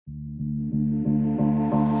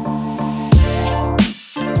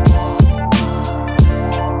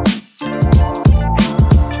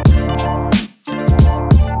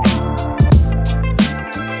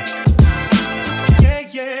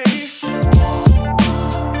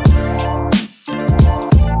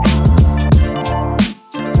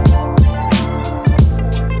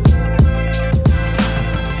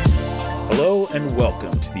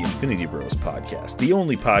Infinity Bros podcast, the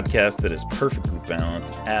only podcast that is perfectly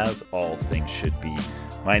balanced as all things should be.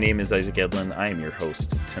 My name is Isaac Edlin. I am your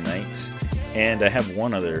host tonight, and I have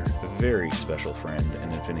one other very special friend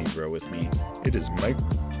and Infinity Bro with me. It is Mike.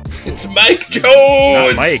 It's Mike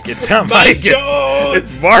Jones! Not Mike. It's not Mike.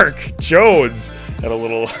 It's Mark Jones. Had a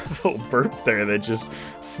little burp there that just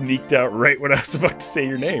sneaked out right when I was about to say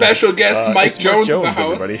your name. Special guest Mike Jones in the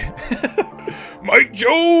house. Everybody. Mike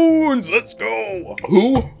Jones, let's go.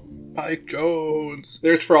 Who? Mike Jones.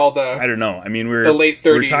 There's for all the I don't know. I mean, the late 30s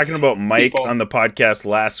we were talking about Mike people on the podcast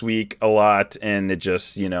last week a lot, and it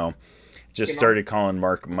just started calling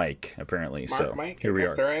Mark Mike apparently. Mark Mike. Here we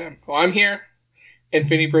are. There I am. Well, I'm here.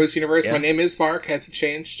 Infinity Bros Universe. Yeah. My name is Mark. Hasn't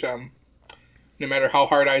changed. No matter how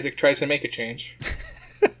hard Isaac tries to make it change.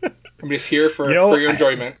 I'm just here for your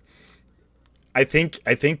enjoyment. I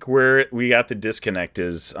think where we got the disconnect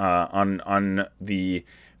is on the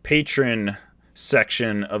patron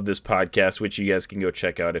section of this podcast, which you guys can go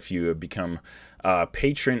check out if you have become a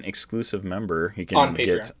patron exclusive member. You can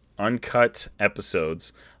get uncut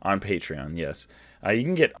episodes on Patreon. Yes. You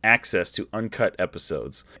can get access to uncut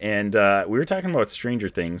episodes. And we were talking about Stranger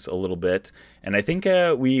Things a little bit, and I think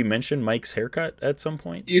we mentioned Mike's haircut at some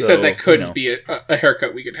point. You said that couldn't be a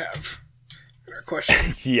haircut we could have. Our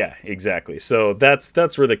question. Yeah, exactly. So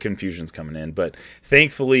that's where the confusion's coming in. But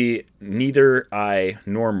thankfully, neither I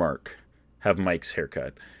nor Mark have Mike's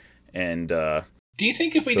haircut. And do you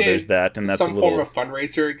think if we did there's that, and that's some form of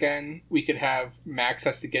fundraiser again, we could have Max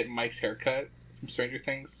has to get Mike's haircut from Stranger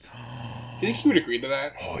Things? Do you think he would agree to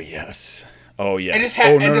that? Oh, yes. Oh, yes. And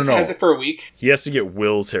just has it for a week? He has to get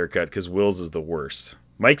Will's haircut because Will's is the worst.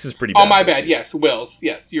 Mike's is pretty bad. Oh, my bad. Yes, Will's.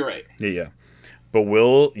 Yes, you're right. Yeah. But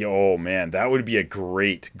Will, oh man, that would be a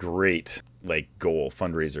great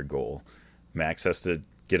fundraiser goal. Max has to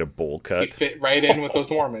get a bowl cut. He'd fit right in with those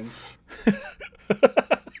Mormons.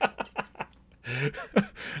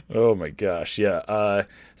 Oh my gosh, yeah.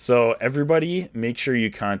 So everybody, make sure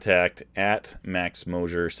you contact at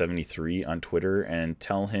MaxMosier73 on Twitter and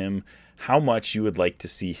tell him how much you would like to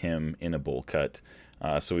see him in a bowl cut,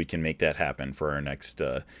 so we can make that happen for our next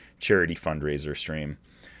charity fundraiser stream.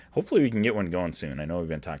 Hopefully we can get one going soon. I know we've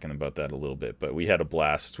been talking about that a little bit, but we had a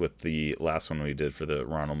blast with the last one we did for the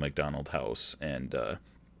Ronald McDonald House, and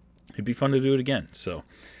it'd be fun to do it again. So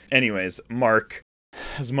anyways, Mark,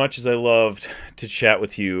 as much as I loved to chat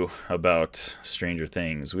with you about Stranger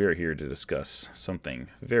Things, we are here to discuss something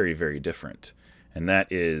very, very different, and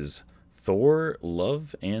that is Thor: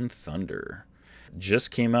 Love and Thunder.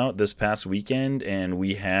 Just came out this past weekend, and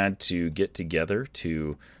we had to get together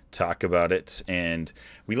to talk about it, and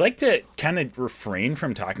we like to kind of refrain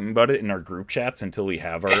from talking about it in our group chats until we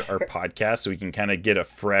have our podcast, so we can kind of get a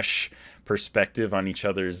fresh perspective on each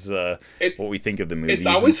other's what we think of the movies. It's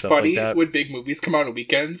always funny like when big movies come out on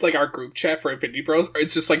weekends, like our group chat for Infinity Bros.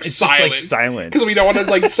 It's just like silent because we don't want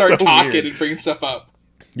to start so talking weird. And bring stuff up.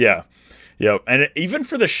 Yeah. And even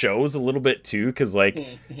for the shows a little bit too, because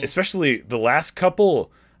especially the last couple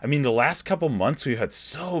months, we've had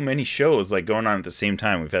so many shows going on at the same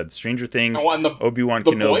time. We've had Stranger Things, Obi-Wan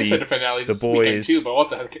Kenobi, Boys had a finale this weekend too, but we'll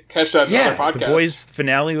have to catch that in another podcast. The Boys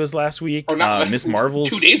finale was last week. Miss Marvel's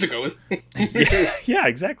 2 days ago. yeah,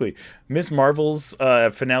 exactly. Miss Marvel's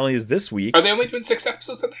finale is this week. Are they only doing 6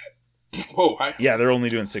 episodes of that? Whoa! Yeah, they're only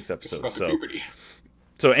doing 6 episodes.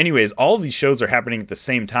 So anyways, all of these shows are happening at the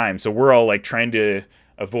same time. So we're all trying to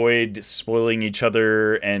avoid spoiling each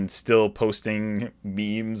other and still posting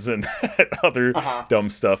memes and other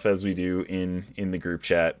dumb stuff as we do in the group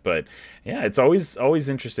chat. But yeah, it's always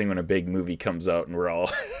interesting when a big movie comes out and we're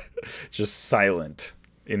all just silent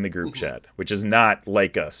in the group chat, which is not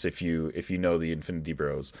like us. If you know the Infinity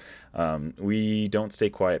Bros, we don't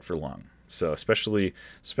stay quiet for long. So especially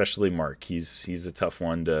Mark, he's a tough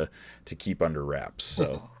one to keep under wraps.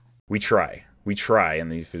 So we try in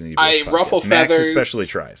the Infinity Bros podcast. Ruffle Max feathers. especially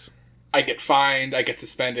tries. I get fined. I get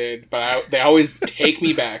suspended, but they always take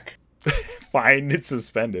me back. Fined and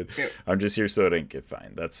suspended. Yeah. I'm just here so I don't get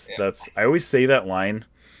fined. That's. I always say that line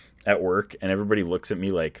at work, and everybody looks at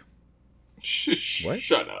me like, "What?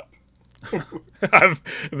 Shut up."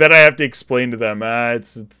 Then I have to explain to them.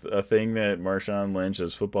 It's a thing that Marshawn Lynch,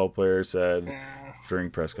 as football player, said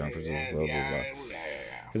during press conferences. Blah blah blah.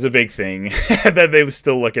 It's a big thing that they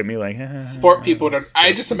still look at me like sport people don't.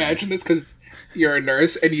 I just imagine this because you're a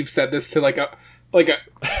nurse and you've said this to a swarm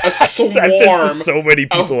said this to so many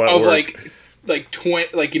people at work.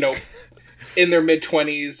 In their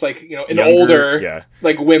mid-20s, Younger, older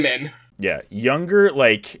women. Yeah, younger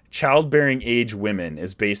childbearing age women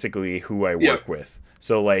is basically who I work with.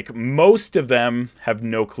 So most of them have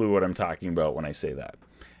no clue what I'm talking about when I say that.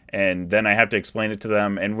 and then I have to explain it to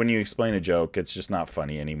them. And when you explain a joke, it's just not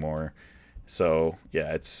funny anymore. So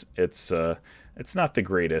yeah, it's not the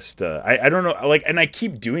greatest. I don't know, like, and I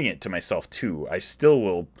keep doing it to myself too. I still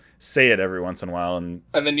will say it every once in a while, and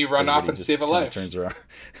then you run off and save a life. Turns around.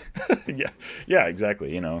 yeah,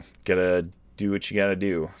 exactly. Gotta do what you gotta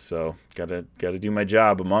do. So gotta do my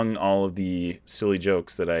job among all of the silly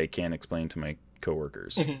jokes that I can't explain to my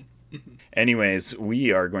coworkers. Anyways,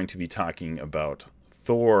 we are going to be talking about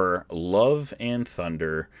Thor: Love and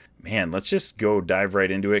Thunder. Man, let's just go dive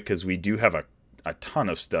right into it, because we do have a ton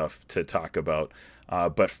of stuff to talk about.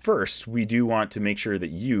 But first, we do want to make sure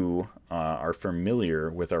that you are familiar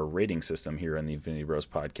with our rating system here on the Infinity Bros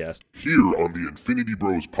podcast. Here on the Infinity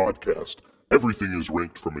Bros podcast, everything is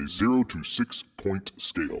ranked from a 0 to 6 point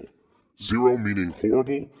scale. 0 meaning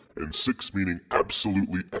horrible, and 6 meaning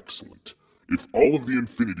absolutely excellent. If all of the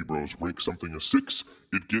Infinity Bros rank something a 6,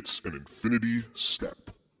 it gets an Infinity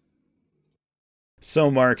Step.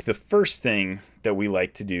 So, Mark, the first thing that we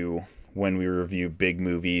like to do when we review big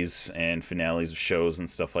movies and finales of shows and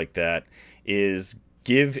stuff like that is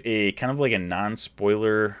give a kind of like a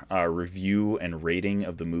non-spoiler review and rating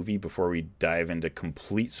of the movie before we dive into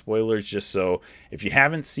complete spoilers, just so if you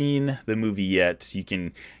haven't seen the movie yet, you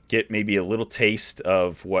can get maybe a little taste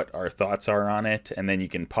of what our thoughts are on it, and then you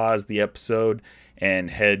can pause the episode and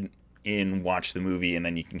head in, watch the movie, and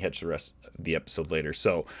then you can catch the rest of the episode later.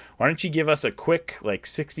 So why don't you give us a quick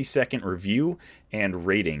 60-second review and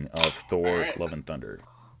rating of Thor: right. Love and Thunder?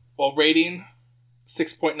 Well, rating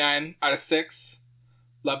 6.9 out of 6.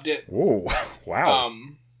 Loved it. Whoa! Wow.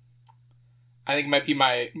 I think it might be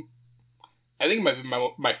my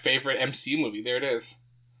favorite MCU movie. There it is.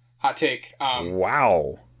 Hot take.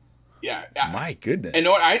 Wow. Yeah. My goodness. And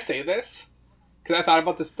know what, I say this because I thought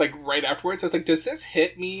about this right afterwards. I was like, does this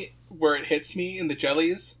hit me where it hits me in the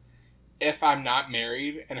jellies if I'm not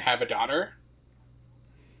married and have a daughter?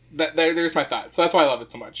 There's my thought. So that's why I love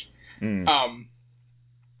it so much. But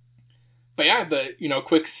yeah, the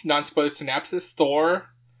quick non-spoiler synopsis: Thor,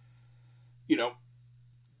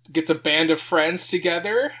 gets a band of friends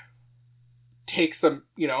together, takes a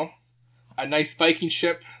nice Viking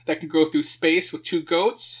ship that can go through space with 2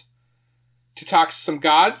 goats to talk to some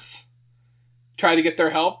gods, try to get their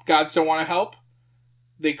help. Gods don't want to help.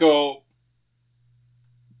 They go,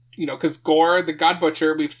 because Gore, the God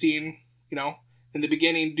Butcher, we've seen, in the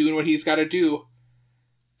beginning doing what he's got to do,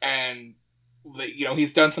 and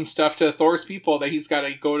he's done some stuff to Thor's people that he's got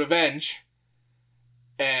to go to avenge,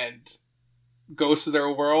 and goes to their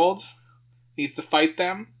world, needs to fight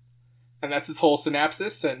them, and that's his whole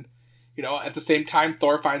synopsis. And at the same time,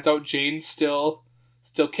 Thor finds out Jane's still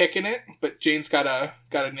kicking it, but Jane's got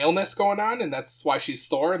an illness going on, and that's why she's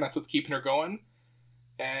Thor, and that's what's keeping her going.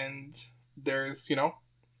 And there's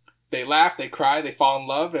they laugh, they cry, they fall in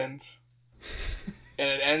love, and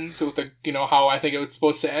it ends with how I think it was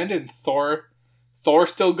supposed to end, and Thor's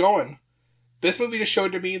still going. This movie just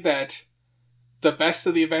showed to me that the best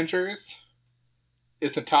of the Avengers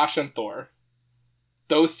is Natasha and Thor.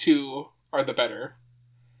 Those two are the better.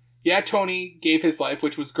 Yeah, Tony gave his life,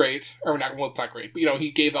 which was great. Or not, well, it's not great, but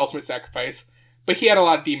he gave the ultimate sacrifice. But he had a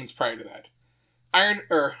lot of demons prior to that.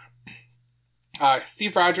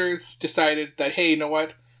 Steve Rogers decided that, hey, you know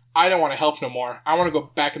what? I don't want to help no more. I want to go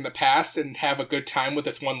back in the past and have a good time with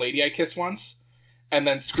this one lady I kissed once, and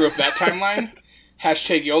then screw up that timeline.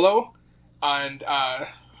 Hashtag YOLO. And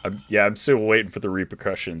I'm still waiting for the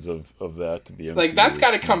repercussions of that to be that's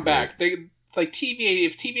got to come back. TVA.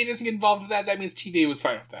 If TVA doesn't get involved with that means TVA was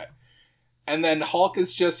fine with that. And then Hulk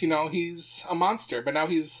is just he's a monster, but now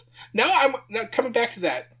I'm coming back to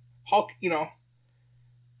that. Hulk,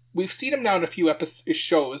 we've seen him now in a few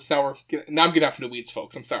shows. Now I'm getting off into weeds,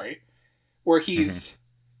 folks. I'm sorry. Where he's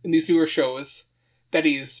in these newer shows that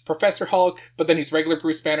he's Professor Hulk, but then he's regular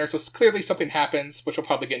Bruce Banner. So clearly something happens, which we'll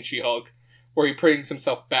probably get in She-Hulk, where he brings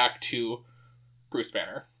himself back to Bruce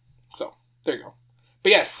Banner. So there you go.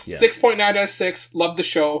 But yes, 6.9 out of 6. Love the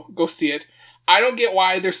show. Go see it. I don't get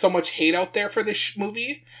why there's so much hate out there for this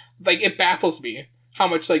movie. It baffles me how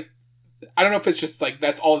much, I don't know if it's just,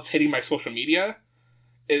 that's all that's hitting my social media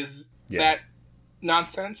is that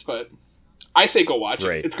nonsense, but I say go watch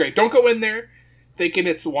it. It's great. Don't go in there thinking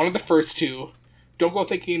it's one of the first two. Don't go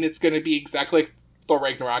thinking it's going to be exactly like Thor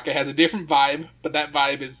Ragnarok. It has a different vibe, but that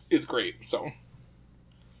vibe is great. So,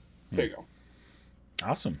 there you go.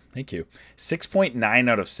 Awesome. Thank you. 6.9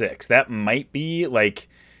 out of 6. That might be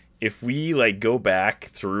if we go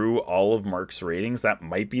back through all of Mark's ratings, that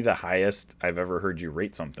might be the highest I've ever heard you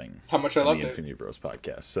rate something. That's how much I love the Infinity Bros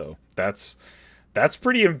podcast. So that's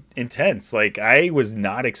pretty intense. I was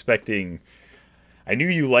not expecting. I knew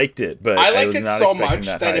you liked it, but I I liked was it not so expecting much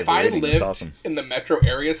that that high if of a I rating. That's lived awesome. in the metro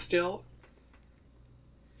area still,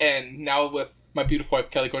 and now with my beautiful wife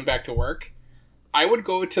Kelly going back to work, I would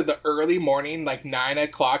go to the early morning, like 9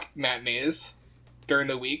 o'clock matinees during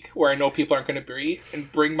the week where I know people aren't going to be,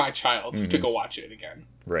 and bring my child to go watch it again.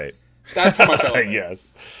 Right. That's how much I love it.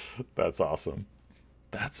 Yes. That's awesome.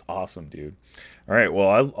 That's awesome, dude. All right,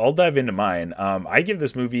 well, I'll dive into mine. I give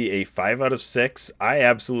this movie a 5 out of 6. I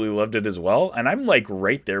absolutely loved it as well, and I'm like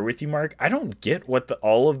right there with you, Mark. I don't get what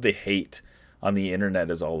all of the hate on the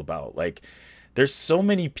internet is all about. Like, there's so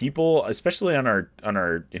many people, especially on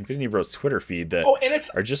our Infinity Bros Twitter feed, that and it's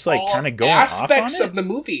are just like kind of going off on aspects it. of the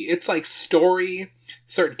movie. It's like story,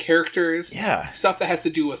 certain characters, Yeah, stuff that has to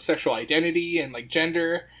do with sexual identity and like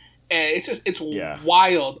gender. And it's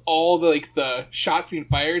wild. All the shots being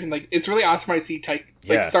fired, and like it's really awesome. I see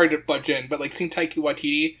sorry to budge in, but like seeing Taika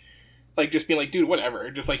Waititi, like just being like, dude, whatever.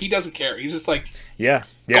 Just like he doesn't care. He's just like,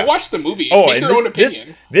 go watch the movie. Make your own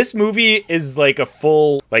opinion. This movie is like a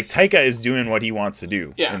full Taika is doing what he wants to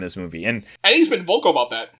do in this movie, and he's been vocal about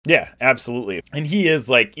that. Yeah, absolutely. And he is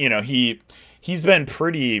he's been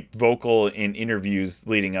pretty vocal in interviews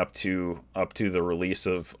leading up to the release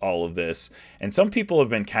of all of this. And some people have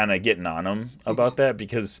been kind of getting on him about that,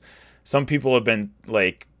 because some people have been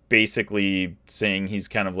like basically saying he's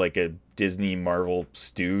kind of like a Disney Marvel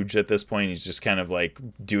stooge at this point. He's just kind of like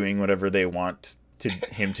doing whatever they want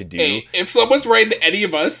him to do. Hey, if someone's writing any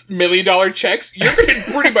of us $1 million checks, you're going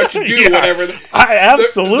to pretty much do whatever.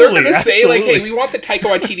 Absolutely. They're going to say like, hey, we want the Taika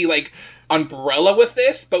Waititi like umbrella with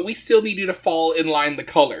this, but we still need you to fall in line the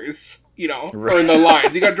colors, or in the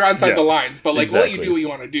lines. You got to draw inside the lines, but like, we'll let you do what you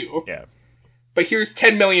want to do. Yeah. But here's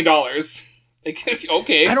 $10 million. Like,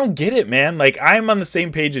 okay. I don't get it, man. Like, I'm on the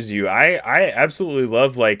same page as you. I absolutely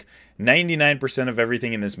love like 99% of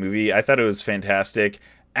everything in this movie. I thought it was fantastic.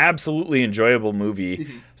 Absolutely enjoyable movie.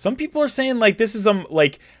 Mm-hmm. Some people are saying like this is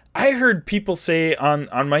like I heard people say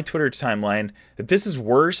on my Twitter timeline that this is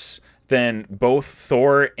worse than both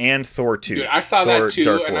Thor and Thor 2. Dude, I saw that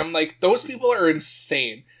too, and I'm like, those people are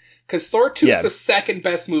insane. Because Thor 2 is the second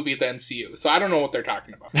best movie of the MCU, so I don't know what they're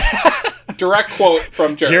talking about. Direct quote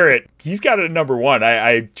from Jarrett. He's got it at number 1.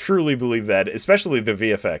 I truly believe that, especially the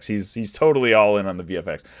VFX. He's totally all in on the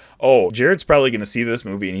VFX. Oh, Jarrett's probably going to see this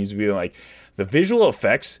movie, and he's going to be like, the visual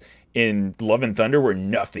effects in Love and Thunder were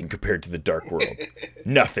nothing compared to the Dark World.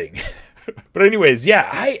 Nothing. But anyways, yeah,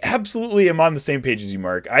 I absolutely am on the same page as you,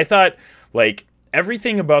 Mark. I thought, like,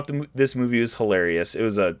 everything about this movie was hilarious. It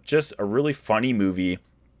was just a really funny movie.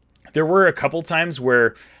 There were a couple times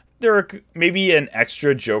where there were maybe an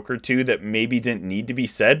extra joke or two that maybe didn't need to be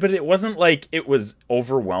said, but it wasn't like it was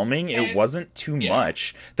overwhelming. It wasn't too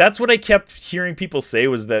much. That's what I kept hearing people say,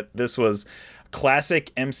 was that this was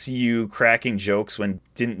classic MCU cracking jokes when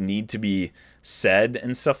didn't need to be said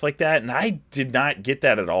and stuff like that, and I did not get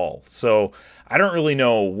that at all. So I don't really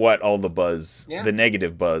know what all the buzz, the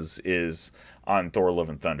negative buzz, is on Thor Love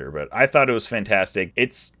and Thunder, but I thought it was fantastic.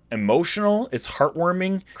 It's emotional, it's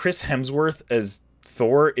heartwarming. Chris Hemsworth as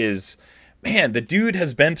Thor is, man, the dude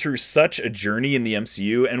has been through such a journey in the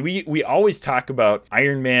MCU, and we always talk about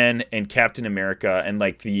Iron Man and Captain America and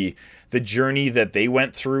like the journey that they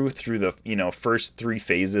went through the first 3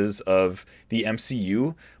 phases of the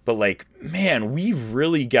MCU, but like, man, we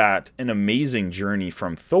really got an amazing journey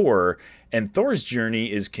from Thor, and Thor's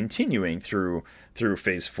journey is continuing through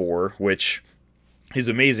phase 4, which is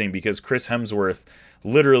amazing because Chris Hemsworth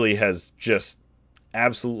literally has just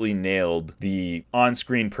absolutely nailed the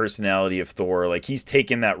on-screen personality of Thor. Like, he's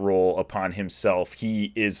taken that role upon himself.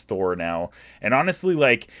 He is Thor now. And honestly,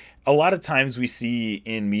 like, a lot of times we see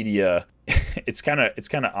in media, it's kind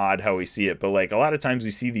of odd how we see it, but like a lot of times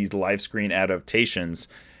we see these live screen adaptations,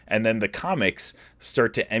 and then the comics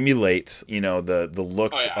start to emulate, the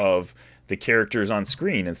look of the characters on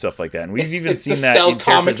screen and stuff like that. And we've even seen that in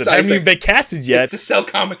characters that haven't even been casted yet. It's to sell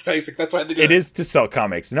comics, Isaac. That's why they do it. It is to sell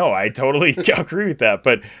comics. No, I totally agree with that.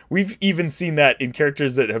 But we've even seen that in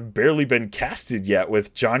characters that have barely been casted yet,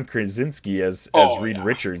 with John Krasinski as Reed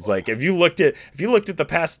Richards. Like, if you looked at the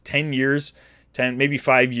past 10 years, maybe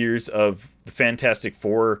 5 years of the Fantastic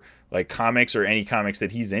Four, like comics or any comics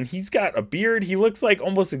that he's in, he's got a beard. He looks like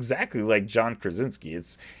almost exactly like John Krasinski.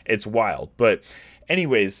 It's wild. But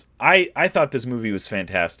anyways, I thought this movie was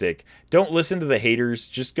fantastic. Don't listen to the haters.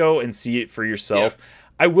 Just go and see it for yourself. Yeah.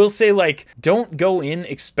 I will say, like, don't go in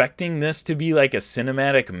expecting this to be like a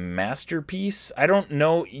cinematic masterpiece. I don't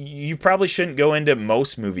know. You probably shouldn't go into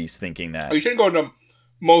most movies thinking that. You shouldn't go into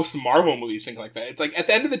most Marvel movies thinking like that. It's like, at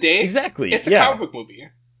the end of the day, exactly, it's a comic book movie.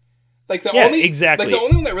 Like, the only exactly. Like, the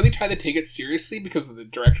only one that really tried to take it seriously because of the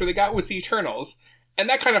director they got was the Eternals. And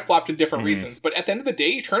that kind of flopped in different reasons. But at the end of the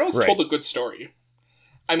day, Eternals Right. told a good story.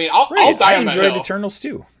 I mean, I'll die on that hill. I enjoyed Eternals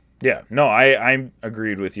too. Yeah, no, I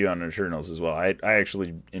agreed with you on Eternals as well. I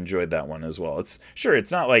actually enjoyed that one as well. It's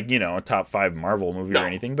not like, a top 5 Marvel movie or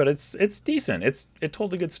anything, but it's decent. It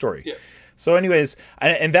told a good story. Yeah. So anyways,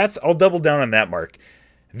 I'll double down on that, Mark.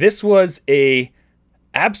 This was a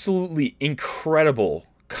absolutely incredible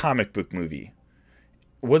comic book movie.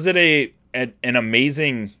 Was it an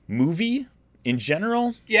amazing movie in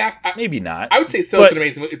general? Yeah. Maybe not. I would say still it's an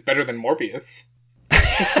amazing movie. It's better than Morbius.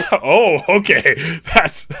 Oh, okay.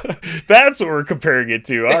 That's what we're comparing it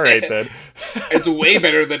to. All right, then. It's way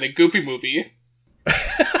better than a Goofy movie.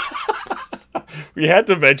 We had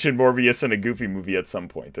to mention Morbius in a Goofy movie at some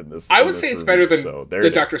point in this. I would say it's better than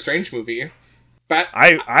the Doctor Strange movie. But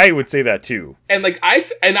I would say that too. And I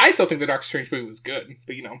still think the Doctor Strange movie was good,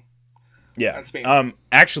 but yeah. That's me.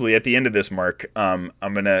 Actually, at the end of this, Mark, I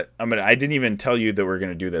didn't even tell you that we're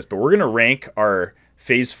gonna do this, but we're gonna rank our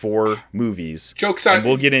Phase 4 movies. Jokes on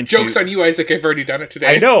you, Isaac. I've already done it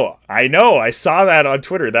today. I know. I saw that on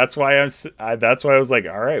Twitter. That's why I was like,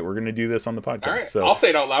 all right, we're gonna do this on the podcast. All right. So I'll say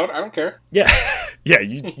it out loud. I don't care. Yeah, yeah.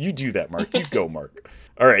 You do that, Mark. You go, Mark.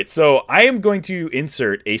 All right. So I am going to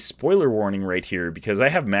insert a spoiler warning right here because I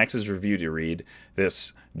have Max's review to read.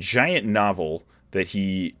 This giant novel that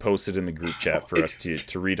he posted in the group chat for us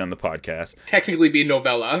to read on the podcast. Technically be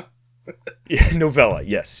novella. Yeah, novella.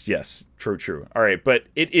 Yes. True. All right, but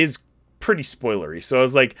it is pretty spoilery. So I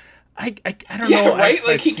was like, I don't know. Yeah,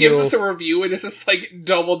 right? He gives us a review and it's just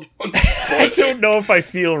double down. I don't know if I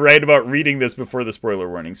feel right about reading this before the spoiler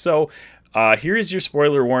warning. So here is your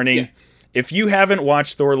spoiler warning. Yeah. If you haven't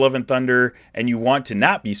watched Thor: Love and Thunder and you want to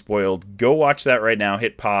not be spoiled, go watch that right now.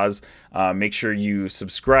 Hit pause. Make sure you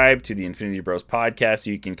subscribe to the Infinity Bros podcast so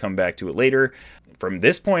you can come back to it later. From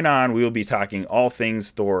this point on, we will be talking all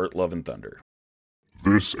things Thor: Love and Thunder.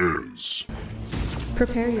 This is...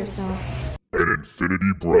 Prepare yourself. An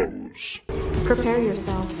Infinity Bros. Prepare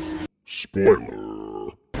yourself.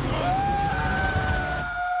 Spoiler.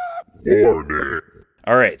 Warning.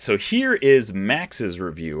 All right, so here is Max's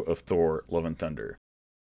review of Thor: Love and Thunder.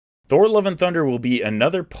 Thor: Love and Thunder will be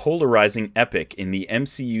another polarizing epic in the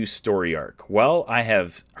MCU story arc. While I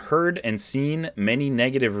have heard and seen many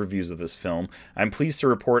negative reviews of this film, I'm pleased to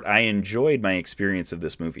report I enjoyed my experience of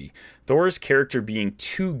this movie. Thor's character being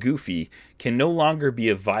too goofy can no longer be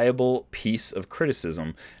a viable piece of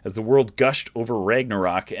criticism, as the world gushed over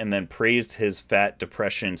Ragnarok and then praised his fat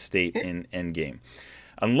depression state in Endgame.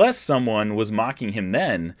 Unless someone was mocking him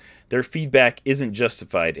then, their feedback isn't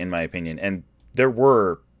justified, in my opinion, and there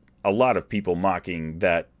were a lot of people mocking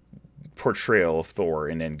that portrayal of Thor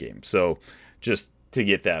in Endgame. So just to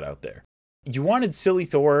get that out there. You wanted silly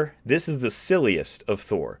Thor? This is the silliest of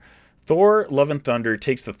Thor. Thor: Love and Thunder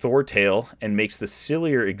takes the Thor tale and makes the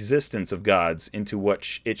sillier existence of gods into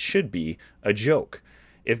what it should be, a joke.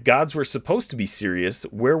 If gods were supposed to be serious,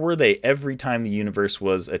 where were they every time the universe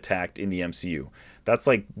was attacked in the MCU? That's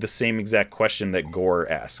like the same exact question that Gore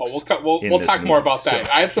asks. Oh, we'll talk more about that.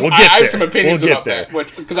 So I have some opinions about that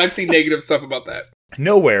because I've seen negative stuff about that.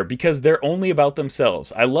 Nowhere, because they're only about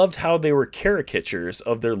themselves. I loved how they were caricatures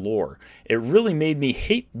of their lore. It really made me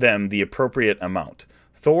hate them the appropriate amount.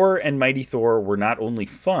 Thor and Mighty Thor were not only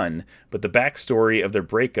fun, but the backstory of their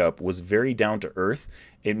breakup was very down to earth.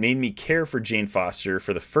 It made me care for Jane Foster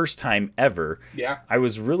for the first time ever. Yeah. I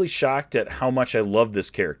was really shocked at how much I loved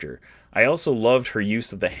this character. I also loved her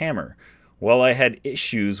use of the hammer. While I had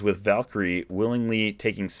issues with Valkyrie willingly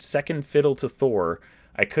taking second fiddle to Thor,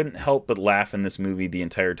 I couldn't help but laugh in this movie the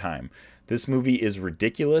entire time. This movie is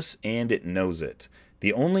ridiculous, and it knows it.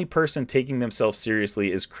 The only person taking themselves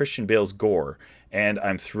seriously is Christian Bale's Gore, and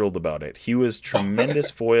I'm thrilled about it. He was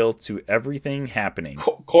tremendous foil to everything happening.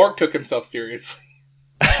 Korg took himself seriously.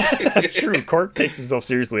 That's true. Korg takes himself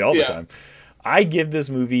seriously all the time. I give this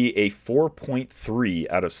movie a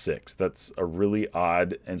 4.3 out of 6. That's a really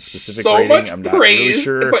odd and specific rating. So much I'm not praise,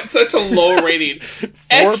 really sure. but such a low rating.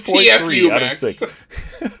 4.3 out of Max. 6.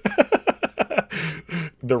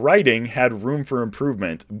 The writing had room for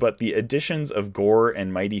improvement, but the additions of Gore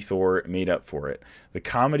and Mighty Thor made up for it. The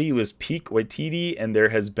comedy was peak Waititi, and there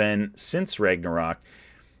has been since Ragnarok,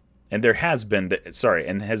 and has been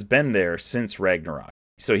there since Ragnarok.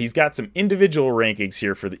 So he's got some individual rankings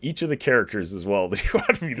here for each of the characters as well that he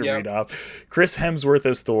wanted me to read off. Chris Hemsworth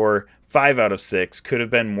as Thor, 5 out of 6. Could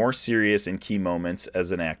have been more serious in key moments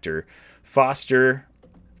as an actor. Foster,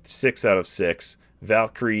 6 out of 6.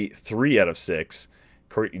 Valkyrie, 3 out of 6.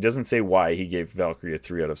 He doesn't say why he gave Valkyrie a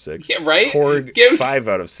 3 out of 6. Yeah, right? Korg, 5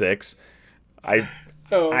 out of 6. I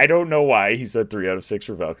don't know why he said 3 out of 6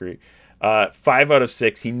 for Valkyrie. 5 out of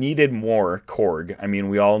 6. He needed more Korg. I mean,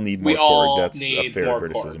 we all need more Korg. That's a fair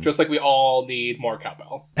criticism. Korg, just like we all need more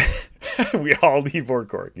cowbell. We all need more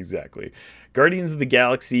Korg, exactly. Guardians of the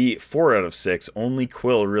Galaxy, 4 out of 6. Only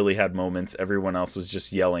Quill really had moments. Everyone else was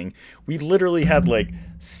just yelling. We literally had like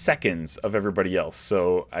seconds of everybody else.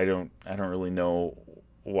 So I don't really know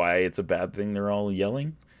why it's a bad thing they're all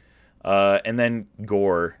yelling. And then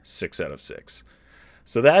Gore, 6 out of 6.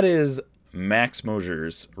 So that is Max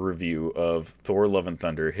Mosier's review of Thor: Love and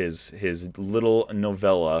Thunder, his little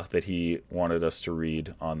novella that he wanted us to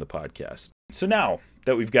read on the podcast. So now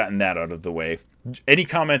that we've gotten that out of the way, any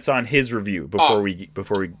comments on his review before we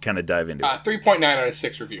kind of dive into it? 3.9 out of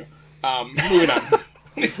 6 review. Moving on.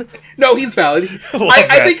 No, he's valid.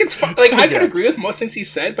 I think it's like I could agree with most things he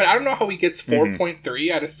said, but I don't know how he gets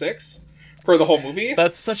 4.3 out of 6 for the whole movie.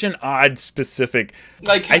 That's such an odd specific.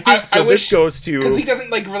 Like I think so. This goes to because he doesn't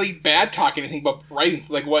like really bad talk anything about writing.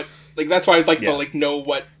 So like what, like that's why I'd like to like know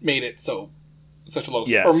what made it such a low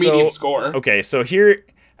or medium score. Okay, so here,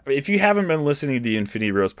 if you haven't been listening to the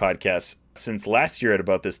Infinity Rose podcast since last year at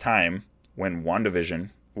about this time when WandaVision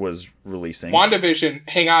was releasing. WandaVision,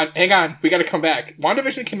 hang on, we got to come back.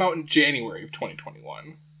 WandaVision came out in January of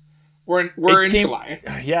 2021. We're in July.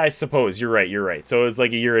 Yeah, I suppose you're right. So it's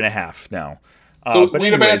like a year and a half now. So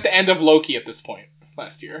we'd have been at the end of Loki at this point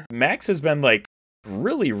last year. Max has been like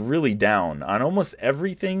really, really down on almost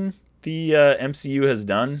everything the MCU has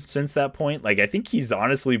done since that point. Like I think he's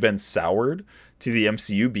honestly been soured to the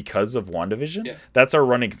MCU because of WandaVision. Yeah. That's our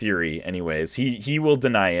running theory anyways. He will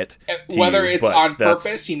deny it. Whether it's on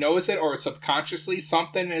purpose, he knows it, or subconsciously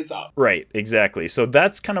something is up. Right, exactly. So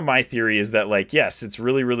that's kind of my theory, is that like, yes, it's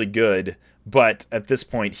really, really good, but at this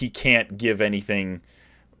point he can't give anything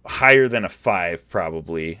higher than a 5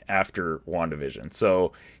 probably after WandaVision.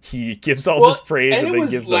 So he gives all this praise and then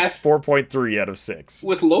gives a 4.3 out of 6.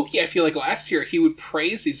 With Loki, I feel like last year he would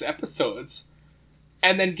praise these episodes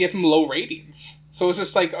and then give him low ratings. So it's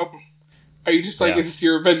just like, are you just like, is this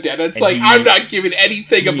your vendetta? It's and like, I'm not giving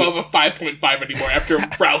anything above a 5.5 anymore after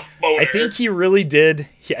Ralph Boner. I think he really did.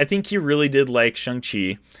 I think he really did like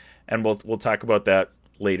Shang-Chi, and we'll talk about that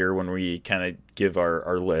later when we kind of give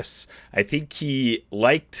our lists. I think he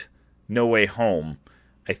liked No Way Home.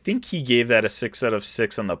 I think he gave that a 6 out of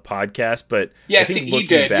 6 on the podcast, but yeah, I think he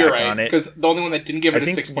did. You're right, on it, because the only one that didn't give it a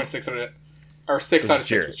 6.6 out of it, or 6 out of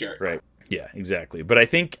 6 was Jared. Right. Yeah, exactly. But I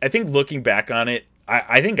think looking back on it,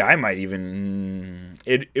 I think I might even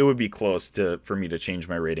it would be close for me to change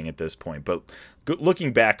my rating at this point. But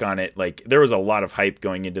looking back on it, like there was a lot of hype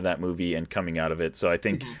going into that movie and coming out of it. So I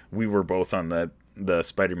think we were both on the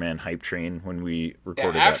Spider-Man hype train when we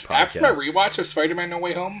recorded that podcast. After my rewatch of Spider-Man No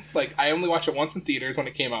Way Home, like I only watched it once in theaters when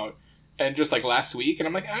it came out, and just like last week, and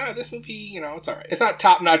I'm like, this movie, it's all right. It's not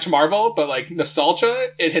top-notch Marvel, but like nostalgia,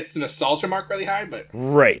 it hits the nostalgia mark really high. But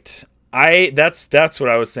right. That's what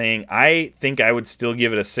I was saying. I think I would still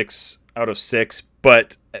give it a 6 out of 6,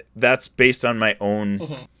 but that's based on my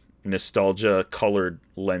own nostalgia colored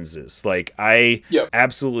lenses. Like I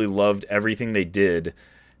absolutely loved everything they did.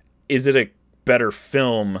 Is it a better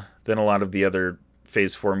film than a lot of the other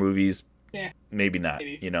Phase 4 movies? Yeah. Maybe not.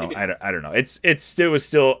 Maybe I don't know. It was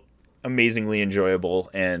still amazingly enjoyable,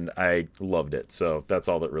 and I loved it. So that's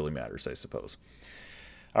all that really matters, I suppose.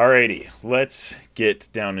 Alrighty, let's get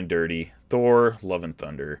down and dirty. Thor: Love and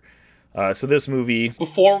Thunder. So this movie.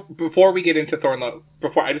 Before we get into Thor and Love,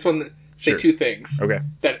 I just want to say two things. Okay.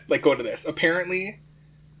 That like go into this. Apparently,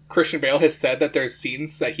 Christian Bale has said that there's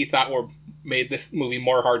scenes that he thought made this movie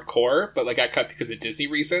more hardcore, but like got cut because of Disney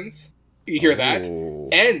reasons. You hear that?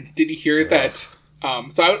 And did you hear that?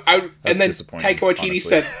 So I and then Taika Waititi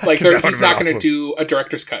said like he's not going to do a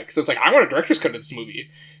director's cut, because it's like, I want a director's cut of this movie.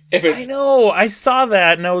 I know, I saw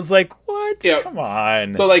that and I was like, what? Yeah. Come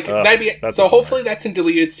on. So like that'd be so. Hopefully that's in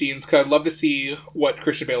deleted scenes, because I'd love to see what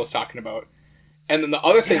Christian Bale was talking about. And then the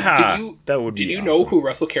other thing, did you know who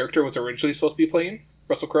Russell character was originally supposed to be playing?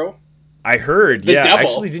 Russell Crowe. I heard. The devil.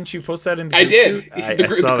 Actually, didn't you post that in the group shoot? I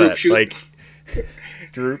saw the group shoot. Like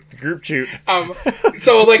group shoot.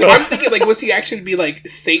 So like I'm thinking, like, was he actually be like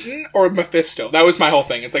Satan or Mephisto? That was my whole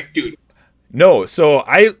thing. It's like, dude. No, so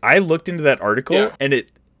I looked into that article and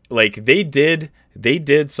it like they did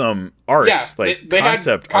some art, like they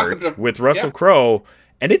concept art with Russell Crowe,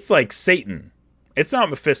 and it's like Satan. It's not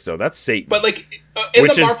Mephisto. That's Satan. But like in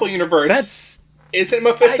the Marvel universe, isn't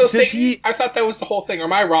Mephisto Satan? I thought that was the whole thing. Or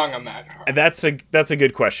am I wrong on that? That's a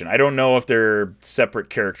good question. I don't know if they're separate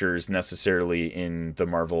characters necessarily in the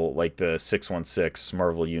Marvel, like the 616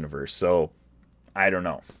 Marvel universe. So I don't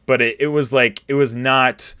know. But it was like, it was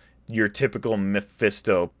not your typical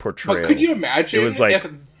Mephisto portrayal. But could you imagine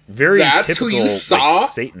if very that's typical, who you saw like,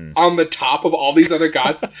 Satan on the top of all these other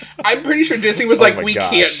gods. I'm pretty sure Disney was like, we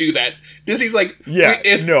can't do that. Disney's like,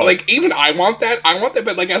 it's like, even I want that,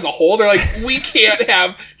 but like as a whole, they're like, we can't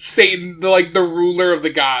have Satan, the ruler of the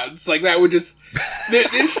gods. Like that would just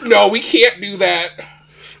no, we can't do that.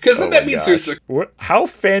 Because then that means there's how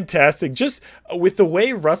fantastic, just with the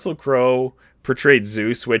way Russell Crowe portrayed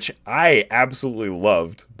Zeus, which I absolutely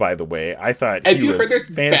loved, by the way. I thought he was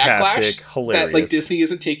fantastic, hilarious. That like Disney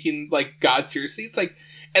isn't taking like God seriously. It's like,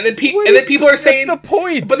 and then people are saying that's the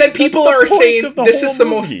point. But then people are saying this is the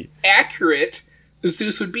most accurate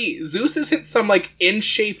Zeus would be. Zeus isn't some like in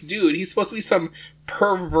shape dude. He's supposed to be some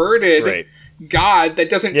perverted god that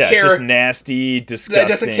doesn't care. Just nasty, disgusting. That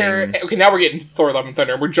doesn't care. Okay, now we're getting Thor: Love and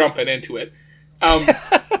Thunder. We're jumping into it.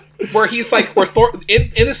 Where he's like, where Thor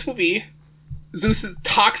in this movie, Zeus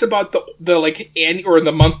talks about the like annual or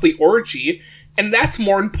the monthly orgy, and that's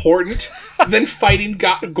more important than fighting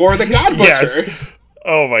Gore the God Butcher. Yes.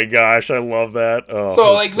 Oh my gosh, I love that. Oh,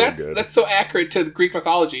 so like that's so accurate to Greek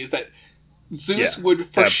mythology, is that Zeus would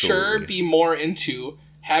for sure be more into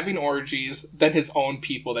having orgies than his own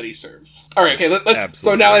people that he serves. All right, okay, let's.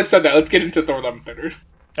 So now I've said that, let's get into Thor: Love and Thunder.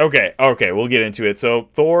 Okay, we'll get into it. So,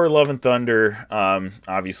 Thor: Love and Thunder,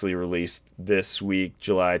 obviously released this week,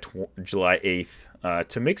 July 8th,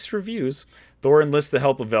 to mixed reviews. Thor enlists the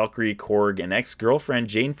help of Valkyrie, Korg, and ex-girlfriend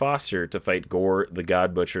Jane Foster to fight Gore, the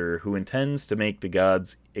God Butcher, who intends to make the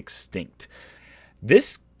gods extinct.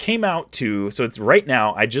 This came out so it's right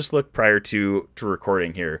now, I just looked prior to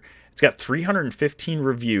recording here. It's got 315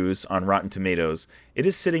 reviews on Rotten Tomatoes. It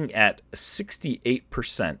is sitting at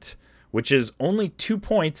 68%. Which is only 2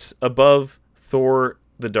 points above Thor: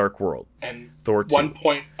 The Dark World. And Thor 2. 1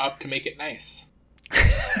 point up to make it nice.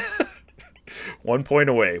 1 point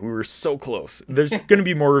away. We were so close. There's going to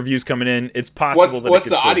be more reviews coming in. It's possible that what's it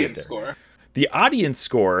could the still audience get there. score? The audience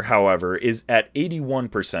score, however, is at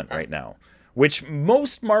 81% right now. Which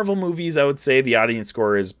most Marvel movies, I would say, the audience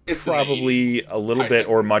score is probably a little bit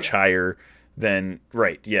or much higher than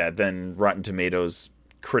Rotten Tomatoes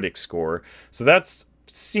critic score. So that's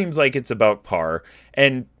seems like it's about par,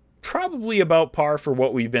 and probably about par for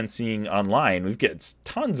what we've been seeing online. We've got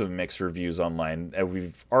tons of mixed reviews online that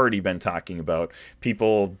we've already been talking about.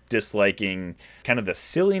 People disliking kind of the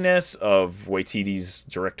silliness of Waititi's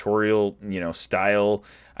directorial, style.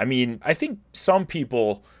 I mean, I think some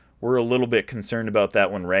people were a little bit concerned about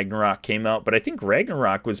that when Ragnarok came out, but I think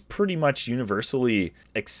Ragnarok was pretty much universally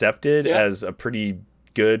accepted as a pretty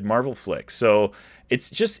good Marvel flick. So it's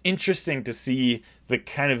just interesting to see the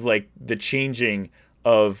kind of like the changing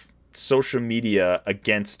of social media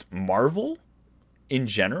against Marvel in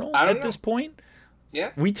general at this point.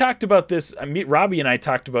 Yeah. We talked about this. Robbie and I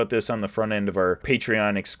talked about this on the front end of our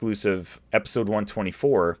Patreon exclusive episode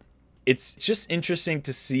 124. It's just interesting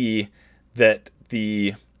to see that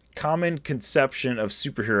the common conception of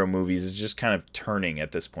superhero movies is just kind of turning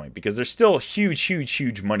at this point, because they're still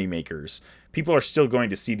huge money makers. People are still going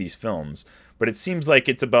to see these films, but it seems like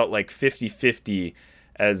it's about like 50-50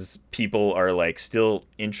 as people are like still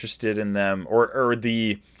interested in them, or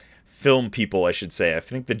the film people, I should say. I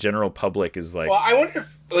think the general public is like... Well, I wonder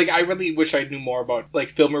if, like, I really wish I knew more about, like,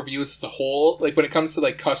 film reviews as a whole. Like, when it comes to,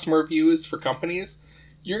 like, customer reviews for companies,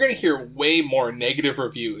 you're going to hear way more negative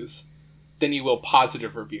reviews than you will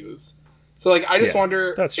positive reviews. So, like, I just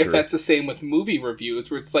wonder if that's the same with movie reviews,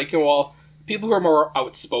 where it's like, well, people who are more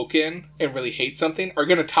outspoken and really hate something are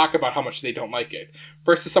going to talk about how much they don't like it,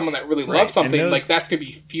 versus someone that really loves something, like, that's going to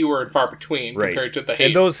be fewer and far between compared to the hate.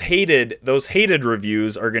 And those hated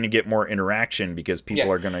reviews are going to get more interaction because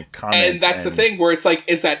people are going to comment. And that's the thing, where it's like,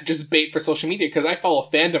 is that just bait for social media? Because I follow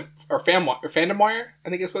Fandom Wire, I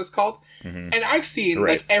think is what it's called. Mm-hmm. And I've seen,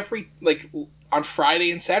 like, every, like, on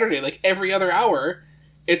Friday and Saturday, like, every other hour,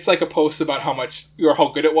 it's like a post about how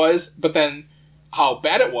good it was, but then how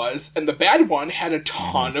bad it was, and the bad one had a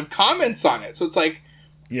ton of comments on it. So it's like,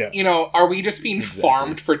 are we just being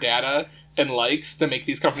farmed for data and likes to make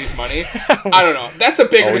these companies money? I don't know. That's a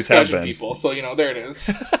bigger discussion, people. So, there it is.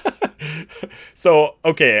 So,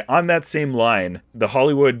 okay, on that same line, the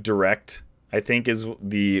Hollywood Direct, I think, is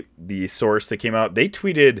the source that came out. They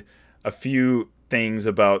tweeted a few things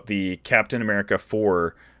about the Captain America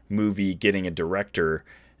 4 movie getting a director,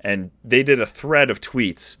 and they did a thread of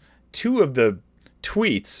tweets. Two of the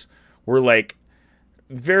tweets were like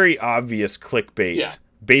very obvious clickbait,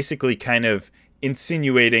 basically kind of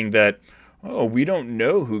insinuating that, oh, we don't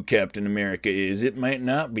know who Captain America is, it might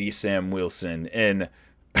not be Sam Wilson. And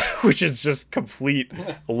which is just complete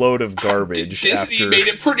load of garbage. Disney made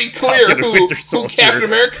it pretty clear who Captain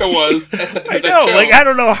America was. I know, like, I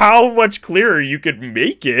don't know how much clearer you could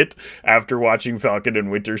make it after watching Falcon and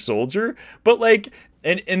Winter Soldier, but like,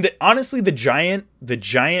 honestly, the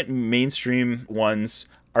giant mainstream ones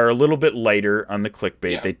are a little bit lighter on the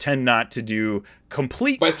clickbait. Yeah. They tend not to do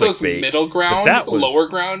complete but clickbait. But those middle ground, lower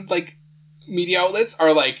ground, like, media outlets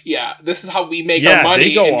are like, yeah, this is how we make our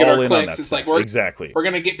money and get our clicks. It's like, we're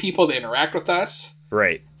going to get people to interact with us.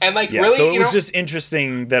 Right. And like, really, so it was just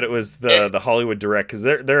interesting that it was the Hollywood Direct, because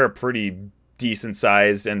they're a pretty decent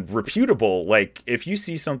size and reputable. Like, if you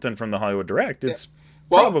see something from the Hollywood Direct, it's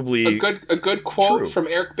probably a good quote from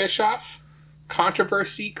Eric Bischoff: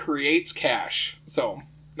 "Controversy creates cash." So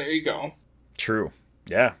there you go. True.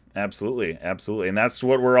 Yeah, absolutely. And that's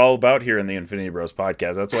what we're all about here in the Infinity Bros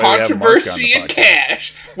podcast. That's why controversy we have Mark on the and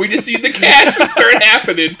cash. We just need the cash to start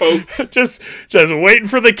happening, folks. just waiting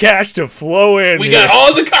for the cash to flow in. We got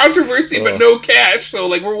all the controversy, but no cash. So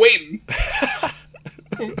like, we're waiting.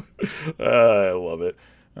 I love it.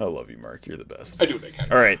 I love you, Mark. You're the best. I do what I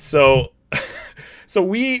can. All right, so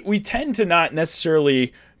we tend to not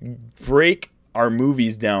necessarily break our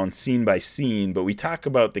movies down scene by scene, but we talk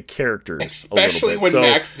about the characters especially a little bit.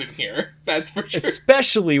 When Max is in here. That's for sure.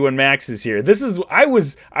 Especially when Max is here. I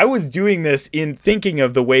was doing this in thinking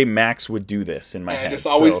of the way Max would do this in my head. It just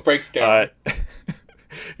always breaks down.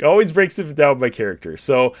 It always breaks it down by character.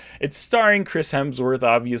 So it's starring Chris Hemsworth,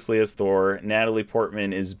 obviously, as Thor. Natalie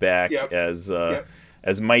Portman is back as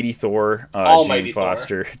Mighty Thor. Jane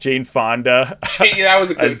Foster. Thor. Jane Fonda. That was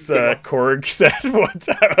a good as Korg said one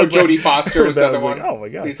time. Jodie Foster was the other one. Like, oh my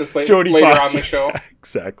god. He's just Jodie later Foster. On the show.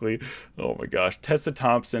 Exactly. Oh my gosh. Tessa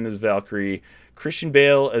Thompson as Valkyrie. Christian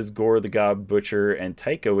Bale as Gore the God Butcher. And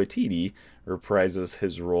Taika Waititi reprises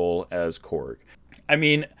his role as Korg. I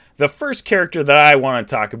mean, the first character that I want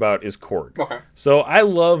to talk about is Korg. Okay. So I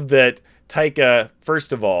love that Taika,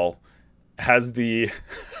 first of all, has the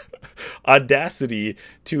audacity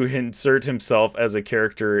to insert himself as a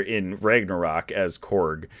character in Ragnarok as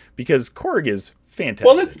Korg, because Korg is fantastic.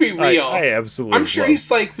 Well, let's be real. I absolutely I'm sure he's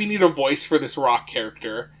like, we need a voice for this rock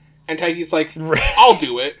character. And Taika's like, I'll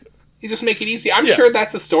do it. You just make it easy. I'm sure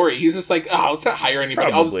that's the story. He's just like, let's not hire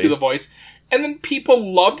anybody. I'll just do the voice. And then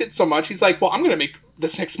people loved it so much, he's like, well, I'm going to make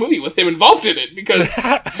this next movie with him involved in it, because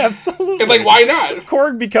absolutely. And like, why not? So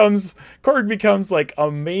Korg becomes like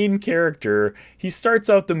a main character. He starts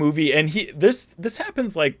out the movie, and this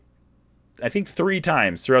happens like, I think 3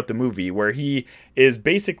 times throughout the movie, where he is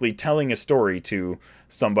basically telling a story to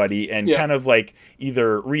somebody and kind of like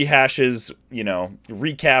either rehashes,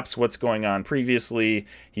 recaps what's going on previously.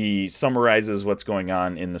 He summarizes what's going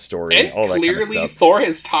on in the story. And all that clearly, kind of stuff. Thor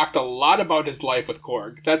has talked a lot about his life with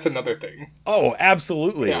Korg. That's another thing. Oh,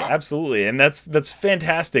 absolutely, absolutely, and that's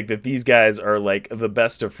fantastic that these guys are like the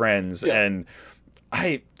best of friends, and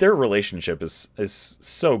their relationship is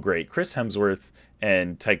so great. Chris Hemsworth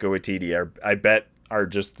and Taika Waititi are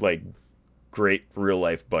just like great real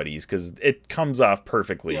life buddies, because it comes off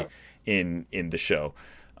perfectly in the show.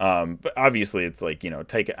 But obviously it's like,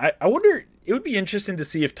 Taika. I wonder, it would be interesting to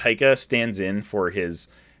see if Taika stands in for his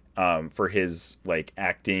like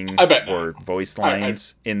acting or voice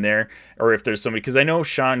lines in there, or if there's somebody, because I know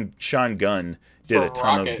Sean Gunn did for a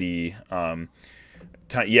ton Rocket. Of the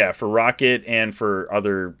for Rocket, and for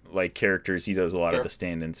other like characters he does a lot of the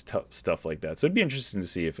stand-ins stuff like that. So it'd be interesting to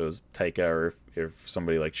see if it was Taika or if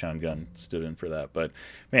somebody like Sean Gunn stood in for that. But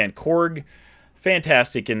man, Korg,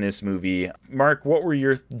 fantastic in this movie. Mark, what were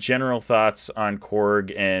your general thoughts on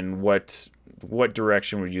Korg, and what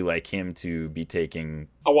direction would you like him to be taking?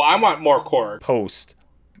 Oh, well, I want more Korg post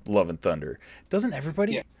Love and Thunder. Doesn't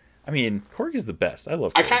everybody? Yeah. I mean, Korg is the best. I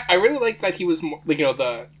love Korg. I really like that he was more, like,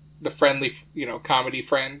 the friendly, comedy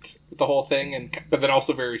friend with the whole thing, but then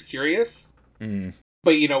also very serious. Mm.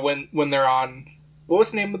 But when they're on, what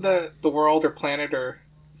was the name of the world or planet or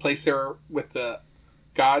place they were with the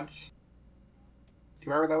gods? Do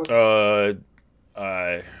you remember what that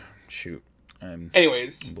was? Shoot.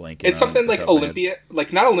 Anyways, it's something like Olympia,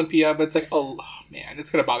 like not Olympia, but it's like, oh man,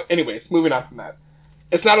 it's gonna bother. Anyways, moving on from that.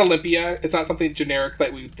 It's not Olympia. It's not something generic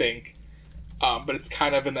that we would think. But it's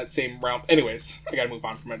kind of in that same realm. Anyways, I gotta move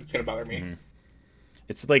on from it. It's gonna bother me. Mm-hmm.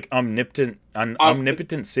 It's like Omnipotent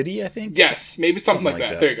City, I think. Yes, maybe something like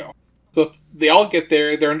that. There you go. So they all get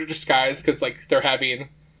there. They're under disguise because like they're having,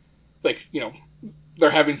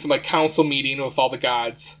 they're having some like council meeting with all the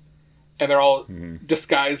gods, and they're all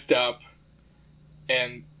disguised up.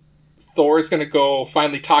 And Thor's gonna go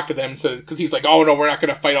finally talk to them, because he's like, "Oh no, we're not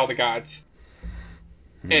gonna fight all the gods."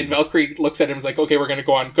 And Valkyrie looks at him and is like, "Okay, we're gonna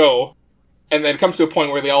go on go." And then it comes to a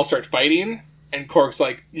point where they all start fighting, And Korg's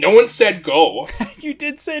like, no one said go. You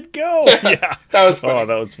did said go. Yeah. That was funny. Oh,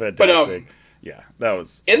 that was fantastic. But, yeah, that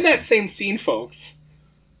was in that same scene, folks,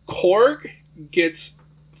 Korg gets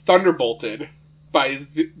thunderbolted by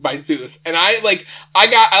Zeus, and I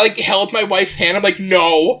held my wife's hand. I'm like,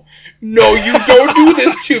 no, you don't do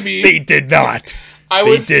this to me. They did not. I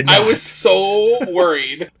was so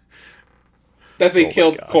worried that they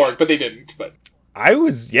killed Korg, but they didn't. But I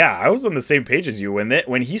was on the same page as you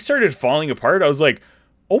when he started falling apart. I was like,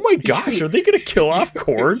 oh my gosh, are they gonna kill off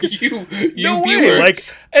Korg? No way. Like,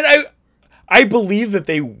 and I believe that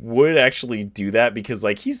they would actually do that because,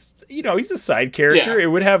 like, he's a side character. Yeah. It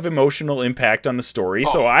would have emotional impact on the story.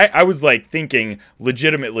 So I was, like, thinking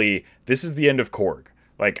legitimately, this is the end of Korg.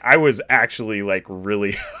 Like, I was actually, like,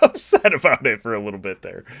 really upset about it for a little bit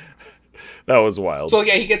there. That was wild. So,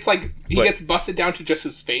 yeah, he gets busted down to just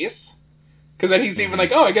his face. Because then he's even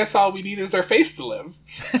like, oh, I guess all we need is our face to live.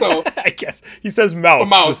 So I guess he says mouth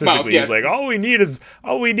specifically. Mouth, yes. He's like, all we need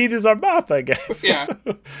is our mouth, I guess. Yeah.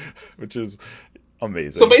 Which is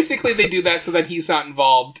amazing. So basically they do that so that he's not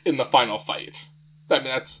involved in the final fight. I mean,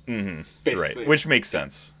 that's basically... Right, which makes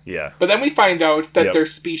sense, yeah. But then we find out that their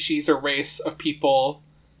species or race of people,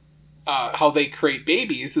 how they create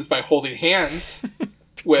babies is by holding hands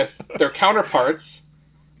with their counterparts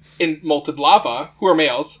in molten lava, who are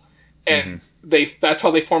males, and that's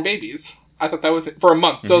how they form babies. I thought that was it for a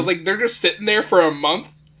month. So like they're just sitting there for a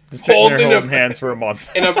month, just holding hands for a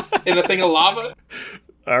month in a thing of lava.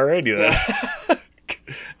 Alrighty then.